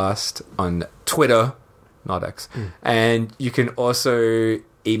Podcast on Twitter. Not X. And you can also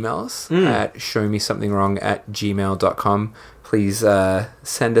email us at showmesomethingwrong@gmail.com. Please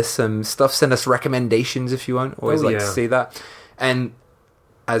send us some stuff. Send us recommendations if you want. Always like to see that. And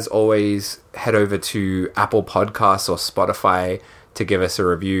as always, head over to Apple Podcasts or Spotify to give us a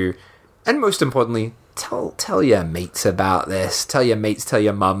review. And most importantly, tell your mates about this. Tell your mates, tell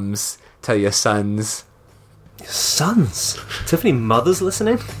your mums, tell your sons. Your sons? Tiffany Mother's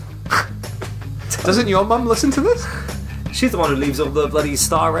listening? Doesn't your mum listen to this? She's the one who leaves all the bloody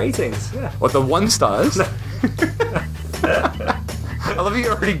star ratings. Yeah. What, the 1 stars? I love you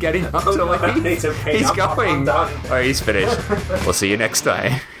already getting up to like, he's going. Oh, he's finished. We'll see you next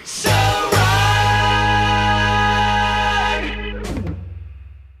time.